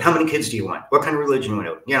first date, but how many kids do you want? What kind of religion do you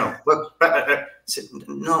want? You know, what?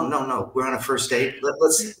 No. We're on a first date.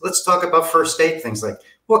 Let's talk about first date things like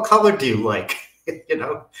what color do you like? You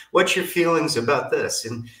know, what's your feelings about this?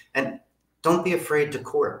 And don't be afraid to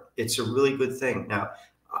court. It's a really good thing. Now,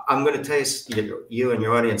 I'm going to tell you and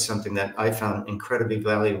your audience something that I found incredibly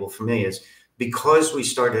valuable for me is because we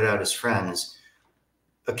started out as friends.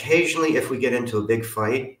 Occasionally, if we get into a big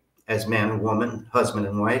fight as man and woman, husband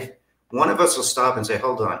and wife, one of us will stop and say,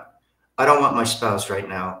 hold on, I don't want my spouse right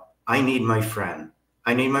now. I need my friend.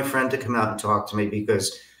 I need my friend to come out and talk to me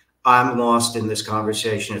because I'm lost in this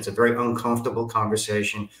conversation. It's a very uncomfortable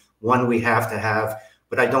conversation, one we have to have,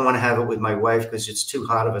 but I don't want to have it with my wife because it's too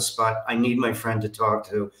hot of a spot. I need my friend to talk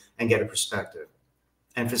to and get a perspective.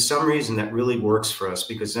 And for some reason, that really works for us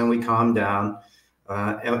because then we calm down.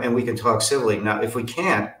 And we can talk civilly. Now, if we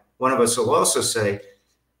can't, one of us will also say,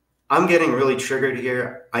 I'm getting really triggered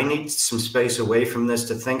here. I need some space away from this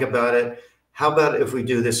to think about it. How about if we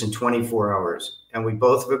do this in 24 hours? And we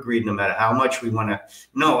both have agreed, no matter how much we want to,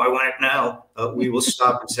 no, I want it now. We will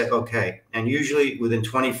stop and say, okay. And usually within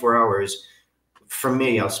 24 hours, for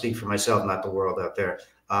me, I'll speak for myself, not the world out there.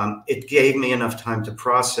 It gave me enough time to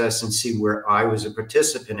process and see where I was a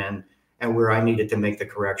participant in and where I needed to make the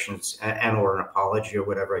corrections and or an apology or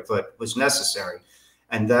whatever I thought was necessary.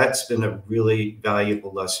 And that's been a really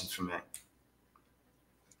valuable lesson for me.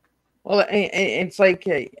 well, it's like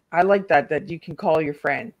I like that you can call your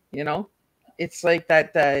friend, you know? It's like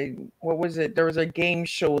that what was it? There was a game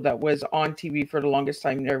show that was on TV for the longest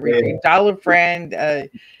time. Every dial a friend,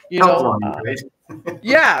 you know. Right?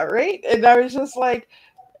 Yeah, right? And I was just like,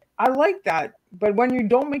 I like that. But when you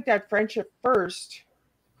don't make that friendship first,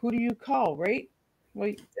 who do you call, right?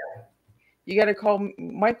 Well, you got to call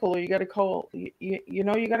Michael, or you got to call, you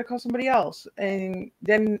know, you got to call somebody else. And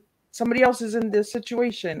then somebody else is in this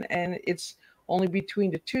situation and it's only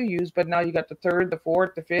between the two yous, but now you got the third, the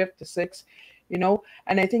fourth, the fifth, the sixth, you know?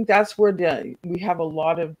 And I think that's where we have a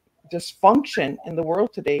lot of dysfunction in the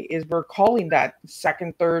world today is we're calling that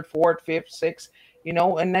second, third, fourth, fifth, sixth, you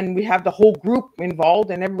know, and then we have the whole group involved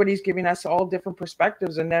and everybody's giving us all different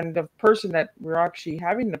perspectives. And then the person that we're actually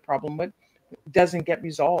having the problem with doesn't get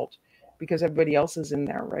resolved because everybody else is in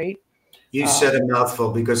there, right? You said a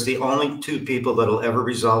mouthful because the only two people that'll ever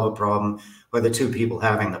resolve a problem are the two people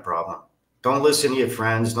having the problem. Don't listen to your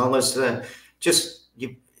friends. Don't listen to just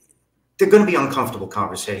you. They're going to be uncomfortable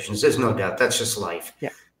conversations. There's no doubt. That's just life. Yeah.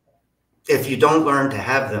 If you don't learn to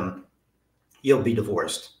have them, you'll be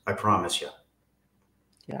divorced. I promise you.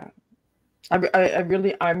 Yeah.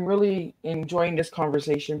 I'm really enjoying this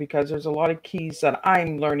conversation because there's a lot of keys that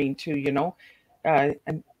I'm learning too, you know, and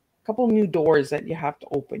a couple new doors that you have to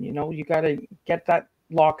open, you know, you got to get that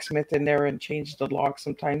locksmith in there and change the lock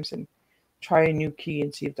sometimes and try a new key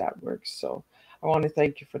and see if that works. So I want to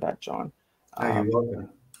thank you for that, John. You're welcome.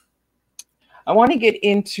 I want to get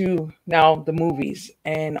into now the movies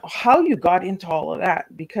and how you got into all of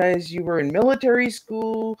that because you were in military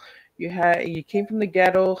school. You came from the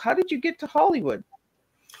ghetto. How did you get to Hollywood?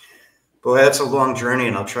 Boy, that's a long journey,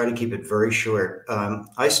 and I'll try to keep it very short.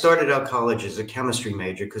 I started out college as a chemistry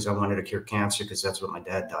major because I wanted to cure cancer because that's what my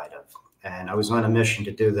dad died of. And I was on a mission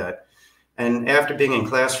to do that. And after being in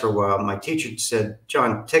class for a while, my teacher said,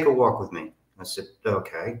 John, take a walk with me. I said,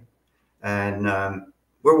 okay. And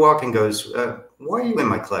we're walking, goes, why are you in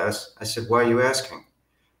my class? I said, why are you asking?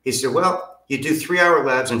 He said, well, you do 3-hour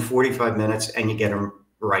labs in 45 minutes and you get them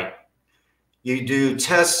right. You do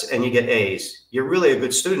tests and you get A's. You're really a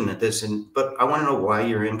good student at this, but I want to know why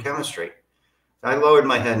you're in chemistry. I lowered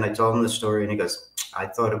my head and I told him the story, and he goes, I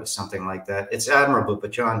thought it was something like that. It's admirable,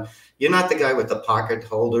 but John, you're not the guy with the pocket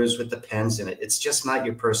holders with the pens in it. It's just not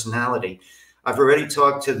your personality. I've already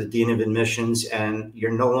talked to the dean of admissions, and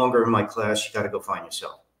you're no longer in my class. You got to go find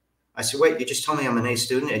yourself. I said, wait, you just told me I'm an A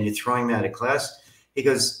student and you're throwing me out of class? He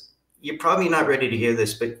goes, you're probably not ready to hear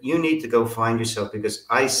this, but you need to go find yourself because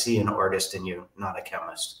I see an artist in you, not a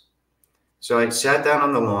chemist. So I sat down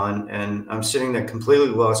on the lawn and I'm sitting there completely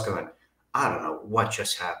lost going, I don't know what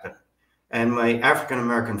just happened. And my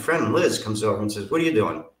African-American friend, Liz, comes over and says, what are you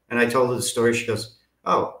doing? And I told her the story. She goes,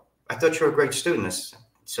 oh, I thought you were a great student.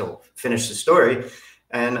 So finish the story.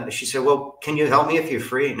 And she said, well, can you help me if you're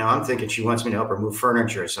free? Now I'm thinking she wants me to help her move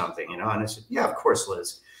furniture or something, you know? And I said, yeah, of course,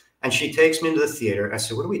 Liz. And she takes me into the theater. I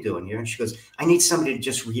said, what are we doing here? And she goes, I need somebody to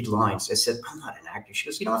just read lines. I said, I'm not an actor. She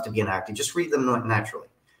goes, you don't have to be an actor. Just read them naturally.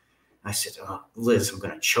 I said, oh, Liz, I'm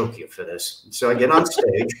going to choke you for this. So I get on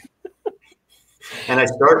stage and I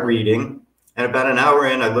start reading. And about an hour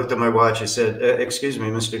in, I looked at my watch. I said, excuse me,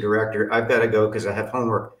 Mr. Director, I've got to go because I have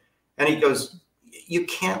homework. And he goes, you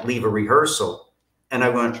can't leave a rehearsal. And I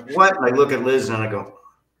went, what? And I look at Liz and I go,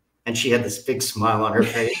 and she had this big smile on her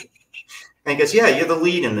face. And he goes, yeah, you're the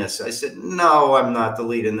lead in this. I said, no, I'm not the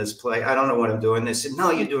lead in this play. I don't know what I'm doing. They said, no,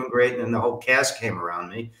 you're doing great. And then the whole cast came around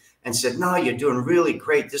me and said, no, you're doing really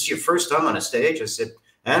great. This is your first time on a stage. I said,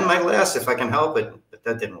 and my last, if I can help it. But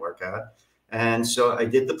that didn't work out. And so I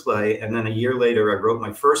did the play. And then a year later, I wrote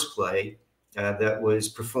my first play that was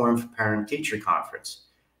performed for parent-teacher conference.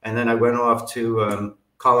 And then I went off to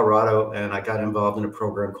Colorado, and I got involved in a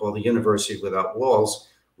program called the University Without Walls,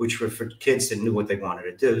 which were for kids that knew what they wanted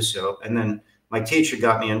to do. So, and then my teacher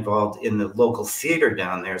got me involved in the local theater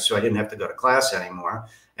down there, so I didn't have to go to class anymore.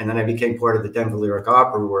 And then I became part of the Denver Lyric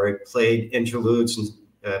Opera, where I played interludes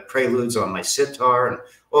and preludes on my sitar and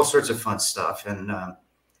all sorts of fun stuff. And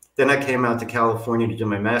then I came out to California to do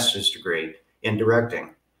my master's degree in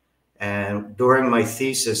directing. And during my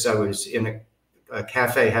thesis, I was in a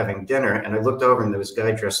cafe having dinner, and I looked over and there was a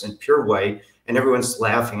guy dressed in pure white, and everyone's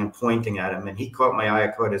laughing and pointing at him. And he caught my eye,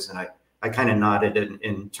 I caught his, and I kind of nodded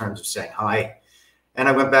in terms of saying hi. And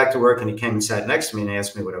I went back to work, and he came and sat next to me and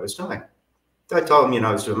asked me what I was doing. So I told him, you know,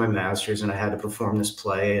 I was doing my master's and I had to perform this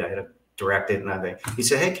play. I had to direct it and everything. He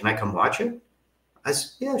said, hey, can I come watch it? I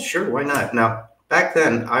said, yeah, sure, why not? Now, back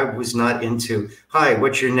then, I was not into, hi,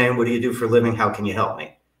 what's your name? What do you do for a living? How can you help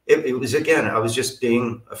me? It was, again, I was just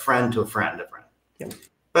being a friend to a friend. Yep.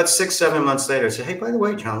 About 6, 7 months later, I said, hey, by the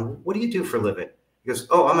way, John, what do you do for a living? He goes,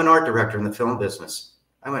 oh, I'm an art director in the film business.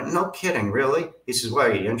 I went, no kidding, really? He says, why,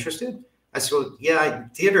 are you interested? I said, well, yeah,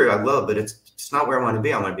 theater I love, but it's not where I want to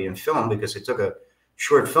be. I want to be in film, because I took a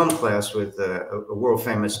short film class with a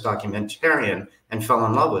world-famous documentarian and fell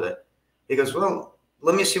in love with it. He goes, well,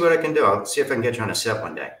 let me see what I can do. I'll see if I can get you on a set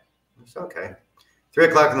one day. I said, okay. 3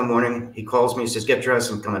 o'clock in the morning, he calls me, he says, get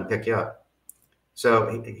dressed and come and pick you up.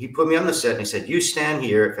 So he put me on the set and he said, you stand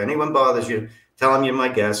here. If anyone bothers you, tell them you're my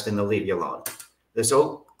guest and they'll leave you alone. This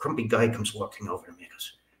old grumpy guy comes walking over to me. He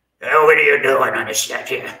goes, oh, what are you doing on the set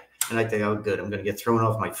here? And I think, oh, good, I'm going to get thrown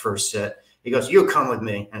off my first set. He goes, you come with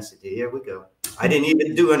me. I said, here we go. I didn't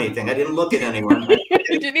even do anything. I didn't look at anyone.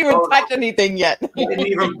 You didn't even touch anything yet. I didn't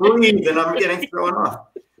even breathe, and I'm getting thrown off.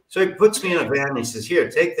 So he puts me in a van and he says,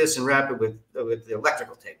 here, take this and wrap it with the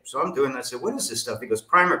electrical tape. So I'm doing that. I said, what is this stuff? He goes,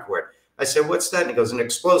 primer cord. I said, what's that? And he goes, an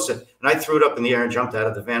explosive. And I threw it up in the air and jumped out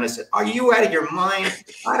of the van. I said, are you out of your mind?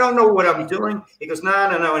 I don't know what I'm doing. He goes, no.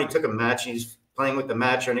 And he took a match and he's playing with the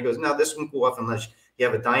match. And he goes, no, this won't go off unless you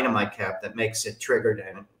have a dynamite cap that makes it triggered.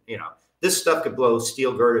 And, you know, this stuff could blow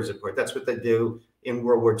steel girders apart. That's what they do in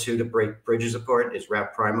World War II to break bridges apart, is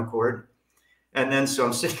wrap primer cord. And then so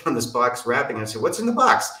I'm sitting on this box wrapping. And I said, what's in the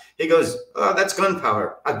box? He goes, oh, that's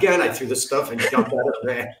gunpowder. Again, I threw the stuff and jumped out of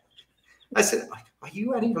the van. I said, are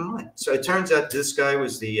you out of your mind? So it turns out this guy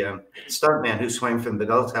was the stuntman who swam from the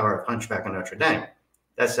bell tower of Hunchback of Notre Dame.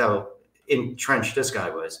 That's how entrenched this guy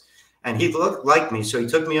was. And he looked like me, so he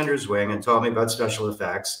took me under his wing and taught me about special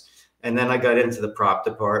effects. And then I got into the prop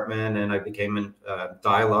department, and I became a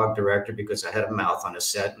dialogue director because I had a mouth on a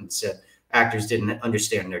set and said actors didn't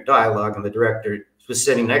understand their dialogue. And the director was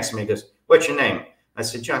sitting next to me. He goes, what's your name? I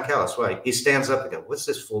said, John Callas. Why? He stands up and goes, what's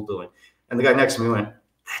this fool doing? And the guy next to me went,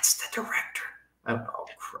 that's the director. I went, oh,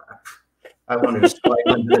 crap. I wanted to slide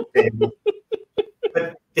under the table.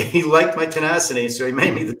 But he liked my tenacity, so he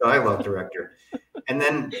made me the dialogue director. And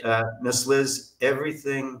then, Miss Liz,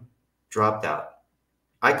 everything dropped out.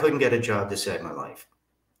 I couldn't get a job to save my life.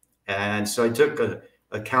 And so I took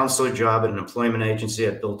a counselor job at an employment agency.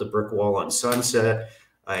 I built a brick wall on Sunset.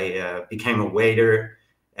 I became a waiter,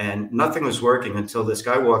 and nothing was working until this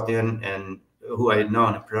guy walked in, and who I had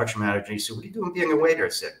known, a production manager. He said, what are you doing being a waiter? I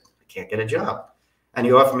said, I can't get a job. And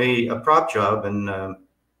he offered me a prop job.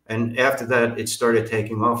 And after that, it started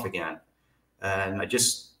taking off again. And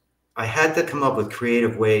I had to come up with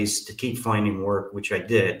creative ways to keep finding work, which I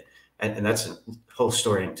did. And that's a whole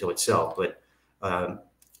story into itself. But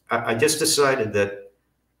I just decided that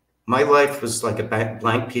my life was like a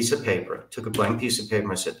blank piece of paper. I took a blank piece of paper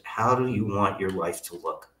and I said, how do you want your life to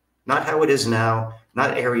look? Not how it is now,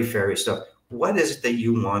 not airy-fairy stuff. What is it that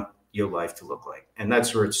you want your life to look like. And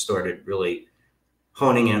that's where it started really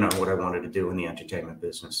honing in on what I wanted to do in the entertainment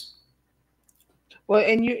business. Well,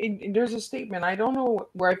 and there's a statement. I don't know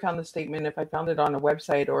where I found the statement, if I found it on a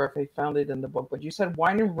website or if I found it in the book, but you said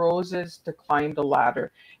wine and roses to climb the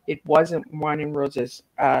ladder. It wasn't wine and roses.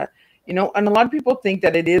 You know, and a lot of people think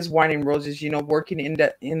that it is wine and roses, you know, working in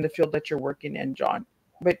the field that you're working in, John.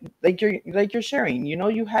 But like you're sharing, you know,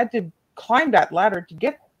 you had to climb that ladder to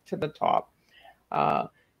get to the top.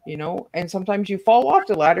 You know, and sometimes you fall off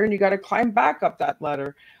the ladder and you got to climb back up that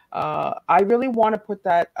ladder. I really want to put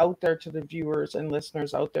that out there to the viewers and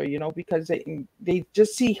listeners out there, you know, because they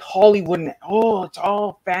just see Hollywood and, oh, it's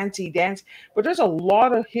all fancy dance, but there's a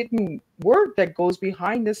lot of hidden work that goes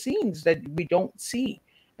behind the scenes that we don't see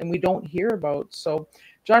and we don't hear about. So,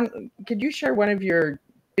 John, could you share one of your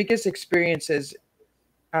biggest experiences,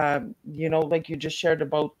 you know, like you just shared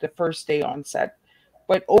about the first day on set,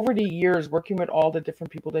 but over the years working with all the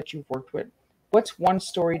different people that you've worked with, what's one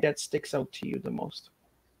story that sticks out to you the most?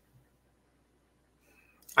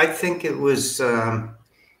 I think it was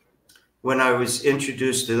when I was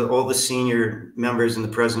introduced to all the senior members and the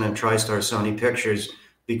president of TriStar Sony Pictures,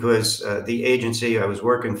 because the agency I was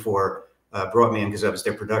working for brought me in because I was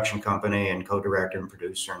their production company and co-director and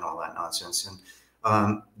producer and all that nonsense.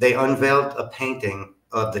 And they unveiled a painting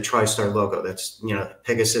of the TriStar logo. That's, you know,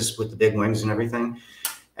 Pegasus with the big wings and everything.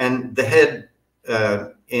 And the head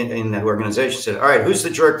in that organization said, all right, who's the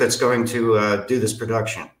jerk that's going to do this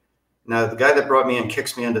production? Now, the guy that brought me in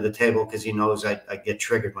kicks me under the table because he knows I get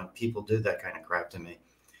triggered when people do that kind of crap to me.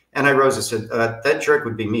 And I rose and said, that jerk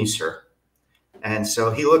would be me, sir. And so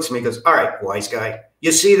he looks at me and goes, all right, wise guy,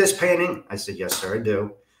 you see this painting? I said, yes, sir, I do.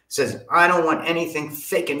 He says, I don't want anything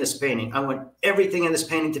fake in this painting. I want everything in this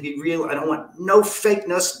painting to be real. I don't want no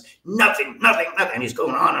fakeness, nothing. And he's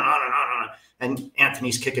going on and on and on and on. And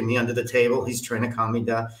Anthony's kicking me under the table. He's trying to calm me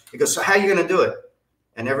down. He goes, so how are you going to do it?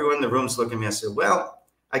 And everyone in the room's looking at me. I said, well,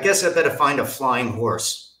 I guess I better find a flying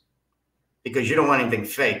horse because you don't want anything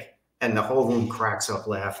fake. And the whole room cracks up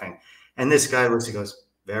laughing. And this guy looks and goes,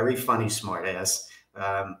 very funny, smart ass.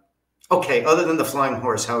 Okay, other than the flying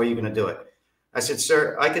horse, how are you going to do it? I said,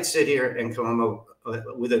 sir, I could sit here and come up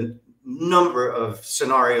with a number of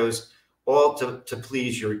scenarios, all to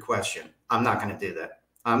please your question. I'm not going to do that.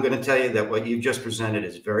 I'm going to tell you that what you've just presented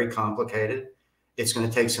is very complicated. It's going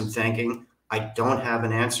to take some thinking. I don't have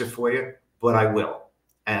an answer for you, but I will.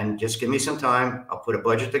 And just give me some time. I'll put a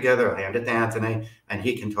budget together. I'll hand it to Anthony, and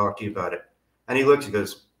he can talk to you about it. And he looks and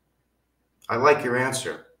goes, I like your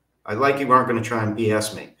answer. I like you aren't going to try and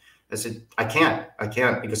BS me. I said, I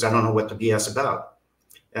can't because I don't know what to BS about.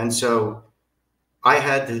 And so I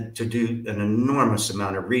had to do an enormous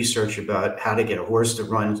amount of research about how to get a horse to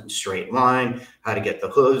run in a straight line, how to get the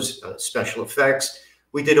hooves, special effects.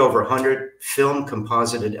 We did over 100 film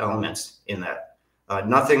composited elements in that.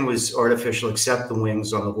 Nothing was artificial except the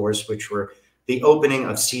wings on the horse, which were the opening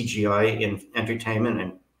of CGI in entertainment.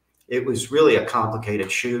 And it was really a complicated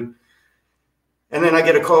shoot. And then I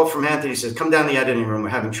get a call from Anthony. He says, come down the editing room. We're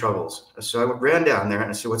having troubles. So I ran down there and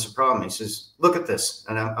I said, what's the problem? He says, look at this.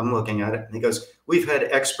 And I'm looking at it. And he goes, we've had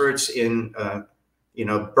experts in, you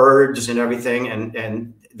know, birds and everything.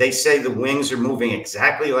 And they say the wings are moving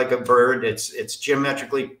exactly like a bird. It's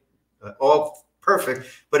geometrically all perfect,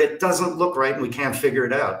 but it doesn't look right. And we can't figure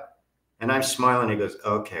it out. And I'm smiling. He goes,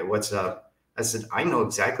 okay, what's up? I said, I know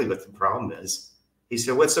exactly what the problem is. He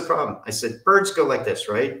said, what's the problem? I said, birds go like this,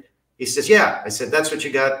 right? He says, yeah. I said, that's what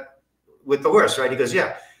you got with the horse, right? He goes,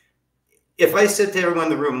 yeah. If I said to everyone in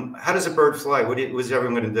the room, how does a bird fly? What is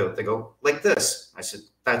everyone going to do? They go, like this. I said,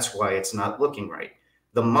 that's why it's not looking right.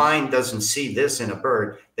 The mind doesn't see this in a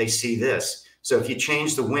bird. They see this. So if you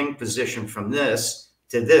change the wing position from this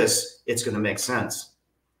to this, it's going to make sense.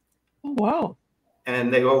 Oh, wow.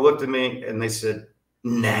 And they all looked at me and they said,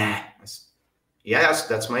 nah. I said, yes,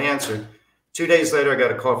 that's my answer. 2 days later, I got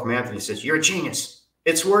a call from Anthony. He says, you're a genius.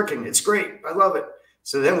 It's working. It's great. I love it.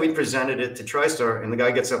 So then we presented it to TriStar, and the guy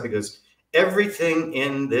gets up. He goes, everything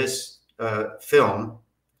in this film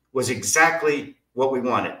was exactly what we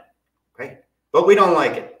wanted, right? But we don't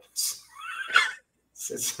like it.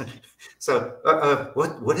 So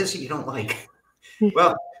what is it you don't like?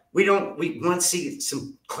 Well, we want to see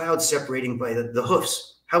some clouds separating by the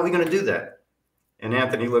hoofs. How are we going to do that? And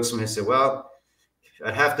Anthony looks at me and said, well,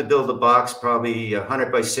 I'd have to build a box, probably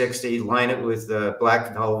 100 by 60, line it with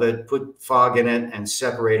black velvet, put fog in it, and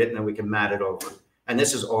separate it, and then we can mat it over. And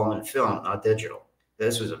this is all in film, not digital.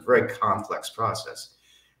 This was a very complex process.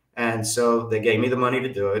 And so they gave me the money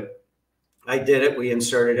to do it. I did it. We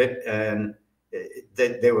inserted it, and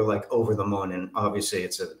they were like over the moon. And obviously,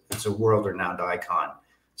 it's a world-renowned icon.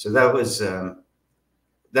 So that was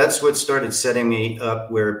that's what started setting me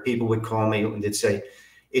up, where people would call me and they'd say,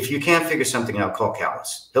 if you can't figure something out, call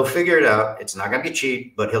Callas. He'll figure it out. It's not going to be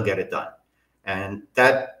cheap, but he'll get it done. And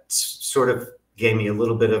that sort of gave me a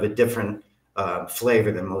little bit of a different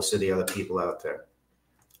flavor than most of the other people out there.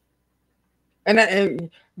 And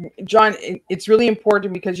John, it's really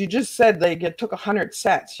important because you just said like it took 100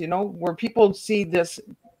 sets, you know, where people see this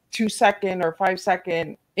 2-second or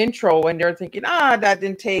 5-second intro and they're thinking, that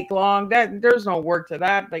didn't take long. There's no work to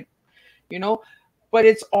that. Like, you know, but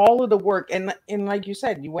it's all of the work. And like you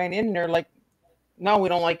said, you went in there like, no, we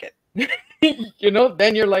don't like it. You know,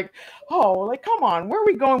 then you're like, oh, like, come on, where are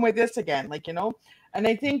we going with this again? Like, you know, and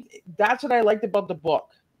I think that's what I liked about the book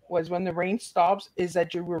was When the Rain Stops, is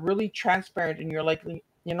that you were really transparent and you're like,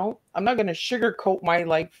 you know, I'm not going to sugarcoat my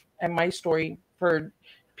life and my story for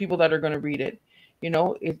people that are going to read it. You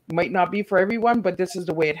know, it might not be for everyone, but this is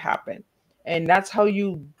the way it happened. And that's how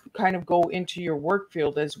you kind of go into your work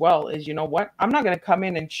field as well, is, you know what, I'm not going to come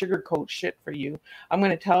in and sugarcoat shit for you. I'm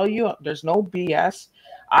going to tell you there's no BS.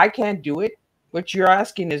 I can't do it. What you're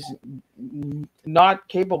asking is not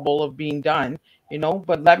capable of being done, you know,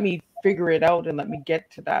 but let me figure it out and let me get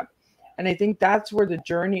to that. And I think that's where the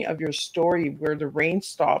journey of your story, where the rain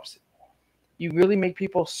stops, you really make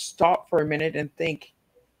people stop for a minute and think,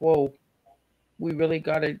 whoa, we really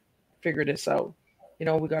got to figure this out. You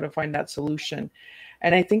know, we got to find that solution.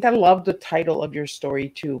 And I think I love the title of your story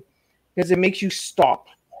too, because it makes you stop.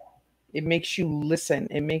 It makes you listen.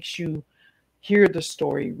 It makes you hear the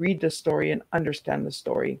story, read the story, and understand the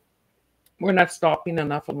story. We're not stopping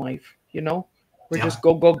enough in life, you know? We're just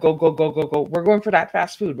go, go, go, go, go, go, go. We're going for that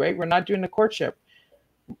fast food, right? We're not doing the courtship.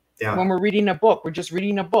 Yeah. When we're reading a book, we're just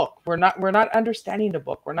reading a book. We're not understanding the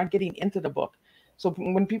book. We're not getting into the book. So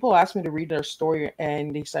when people ask me to read their story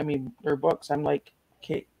and they send me their books, I'm like,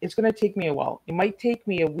 okay, it's going to take me a while. It might take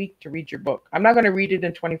me a week to read your book. I'm not going to read it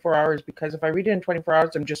in 24 hours because if I read it in 24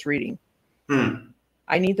 hours, I'm just reading.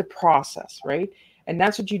 I need the process, right? And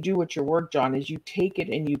that's what you do with your work, John, is you take it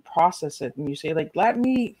and you process it and you say, like, let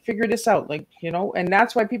me figure this out. Like, you know, and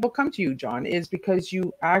that's why people come to you, John, is because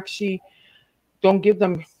you actually don't give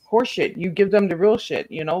them horseshit. You give them the real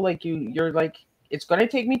shit, you know, like you're like, it's going to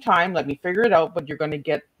take me time. Let me figure it out, but you're going to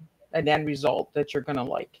get an end result that you're going to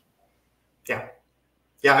like. Yeah.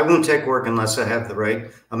 Yeah, I won't take work unless I have the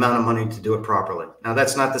right amount of money to do it properly. Now,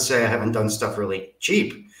 that's not to say I haven't done stuff really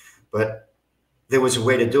cheap, but there was a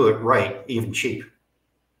way to do it right, even cheap.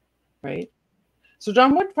 Right. So,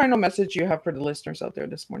 John, what final message do you have for the listeners out there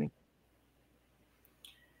this morning?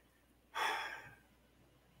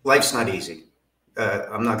 Life's not easy.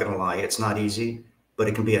 I'm not going to lie. It's not easy, but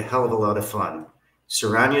it can be a hell of a lot of fun.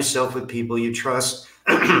 Surround yourself with people you trust,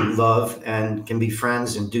 love, and can be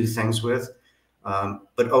friends and do things with.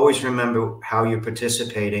 But always remember how you're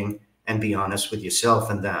participating and be honest with yourself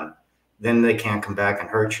and them. Then they can't come back and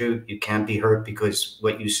hurt you. You can't be hurt because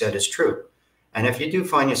what you said is true. And if you do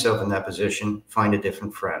find yourself in that position, find a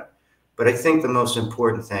different friend. But I think the most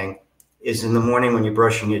important thing is in the morning when you're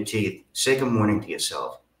brushing your teeth, say good morning to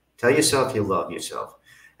yourself. Tell yourself you love yourself.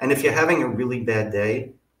 And if you're having a really bad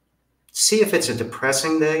day, see if it's a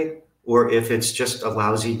depressing day or if it's just a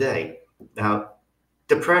lousy day. Now,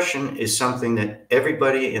 depression is something that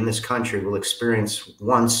everybody in this country will experience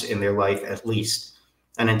once in their life at least.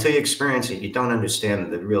 And until you experience it, you don't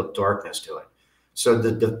understand the real darkness to it. So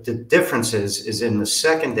the difference is in the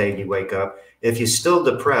second day you wake up, if you're still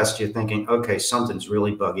depressed, you're thinking, okay, something's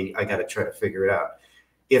really buggy. I got to try to figure it out.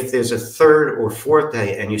 If there's a third or fourth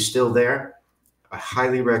day and you're still there, I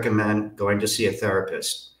highly recommend going to see a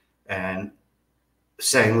therapist and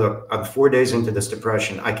saying, look, I'm 4 days into this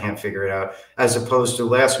depression. I can't figure it out. As opposed to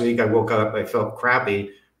last week, I woke up, I felt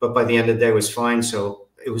crappy, but by the end of the day it was fine. So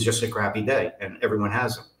it was just a crappy day and everyone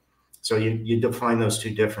has them. So you define those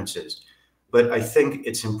two differences. But I think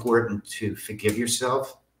it's important to forgive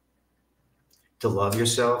yourself, to love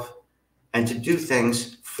yourself, and to do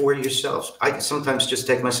things for yourself. I sometimes just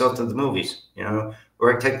take myself to the movies, you know,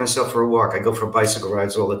 or I take myself for a walk. I go for bicycle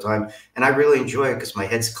rides all the time. And I really enjoy it because my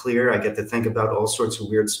head's clear. I get to think about all sorts of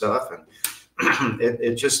weird stuff. And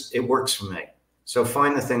it works for me. So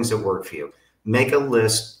find the things that work for you. Make a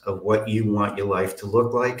list of what you want your life to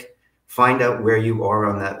look like. Find out where you are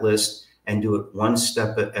on that list and do it one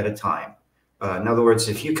step at a time. In other words,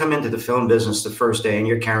 if you come into the film business the first day and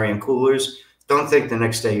you're carrying coolers, don't think the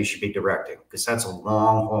next day you should be directing because that's a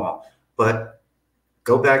long haul. But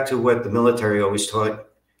go back to what the military always taught.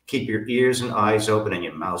 Keep your ears and eyes open and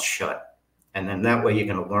your mouth shut. And then that way you're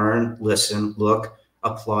going to learn, listen, look,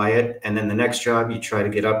 apply it. And then the next job, you try to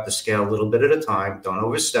get up the scale a little bit at a time. Don't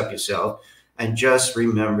overstep yourself. And just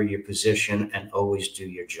remember your position and always do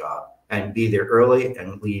your job. and be there early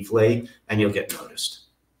and leave late, and you'll get noticed.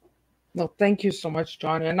 No, thank you so much,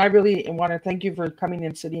 John. And I really want to thank you for coming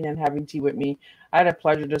and sitting and having tea with me. I had a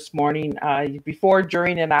pleasure this morning, before,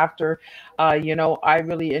 during, and after. I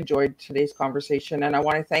really enjoyed today's conversation. And I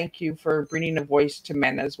want to thank you for bringing a voice to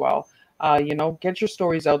men as well. Get your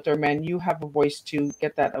stories out there, men. You have a voice too.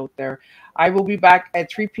 Get that out there. I will be back at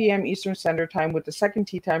 3 p.m. Eastern Standard Time with the second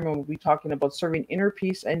tea time, and we'll be talking about serving inner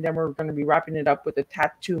peace, and then we're going to be wrapping it up with the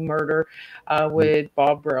tattoo murder with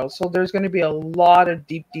Bob Burrell. So there's going to be a lot of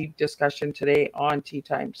deep discussion today on tea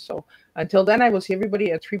time. So until then, I will see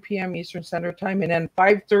everybody at 3 p.m. Eastern Standard Time, and then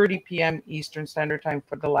 5:30 p.m. Eastern Standard Time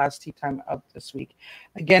for the last tea time of this week.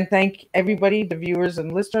 Again, thank everybody, the viewers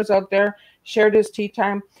and listeners out there. Share this tea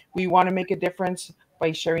time. We want to make a difference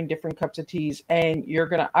by sharing different cups of teas, and you're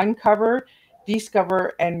going to uncover,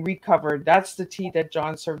 discover, and recover. That's the tea that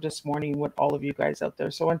John served this morning with all of you guys out there.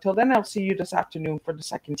 So until then, I'll see you this afternoon for the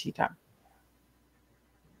second tea time.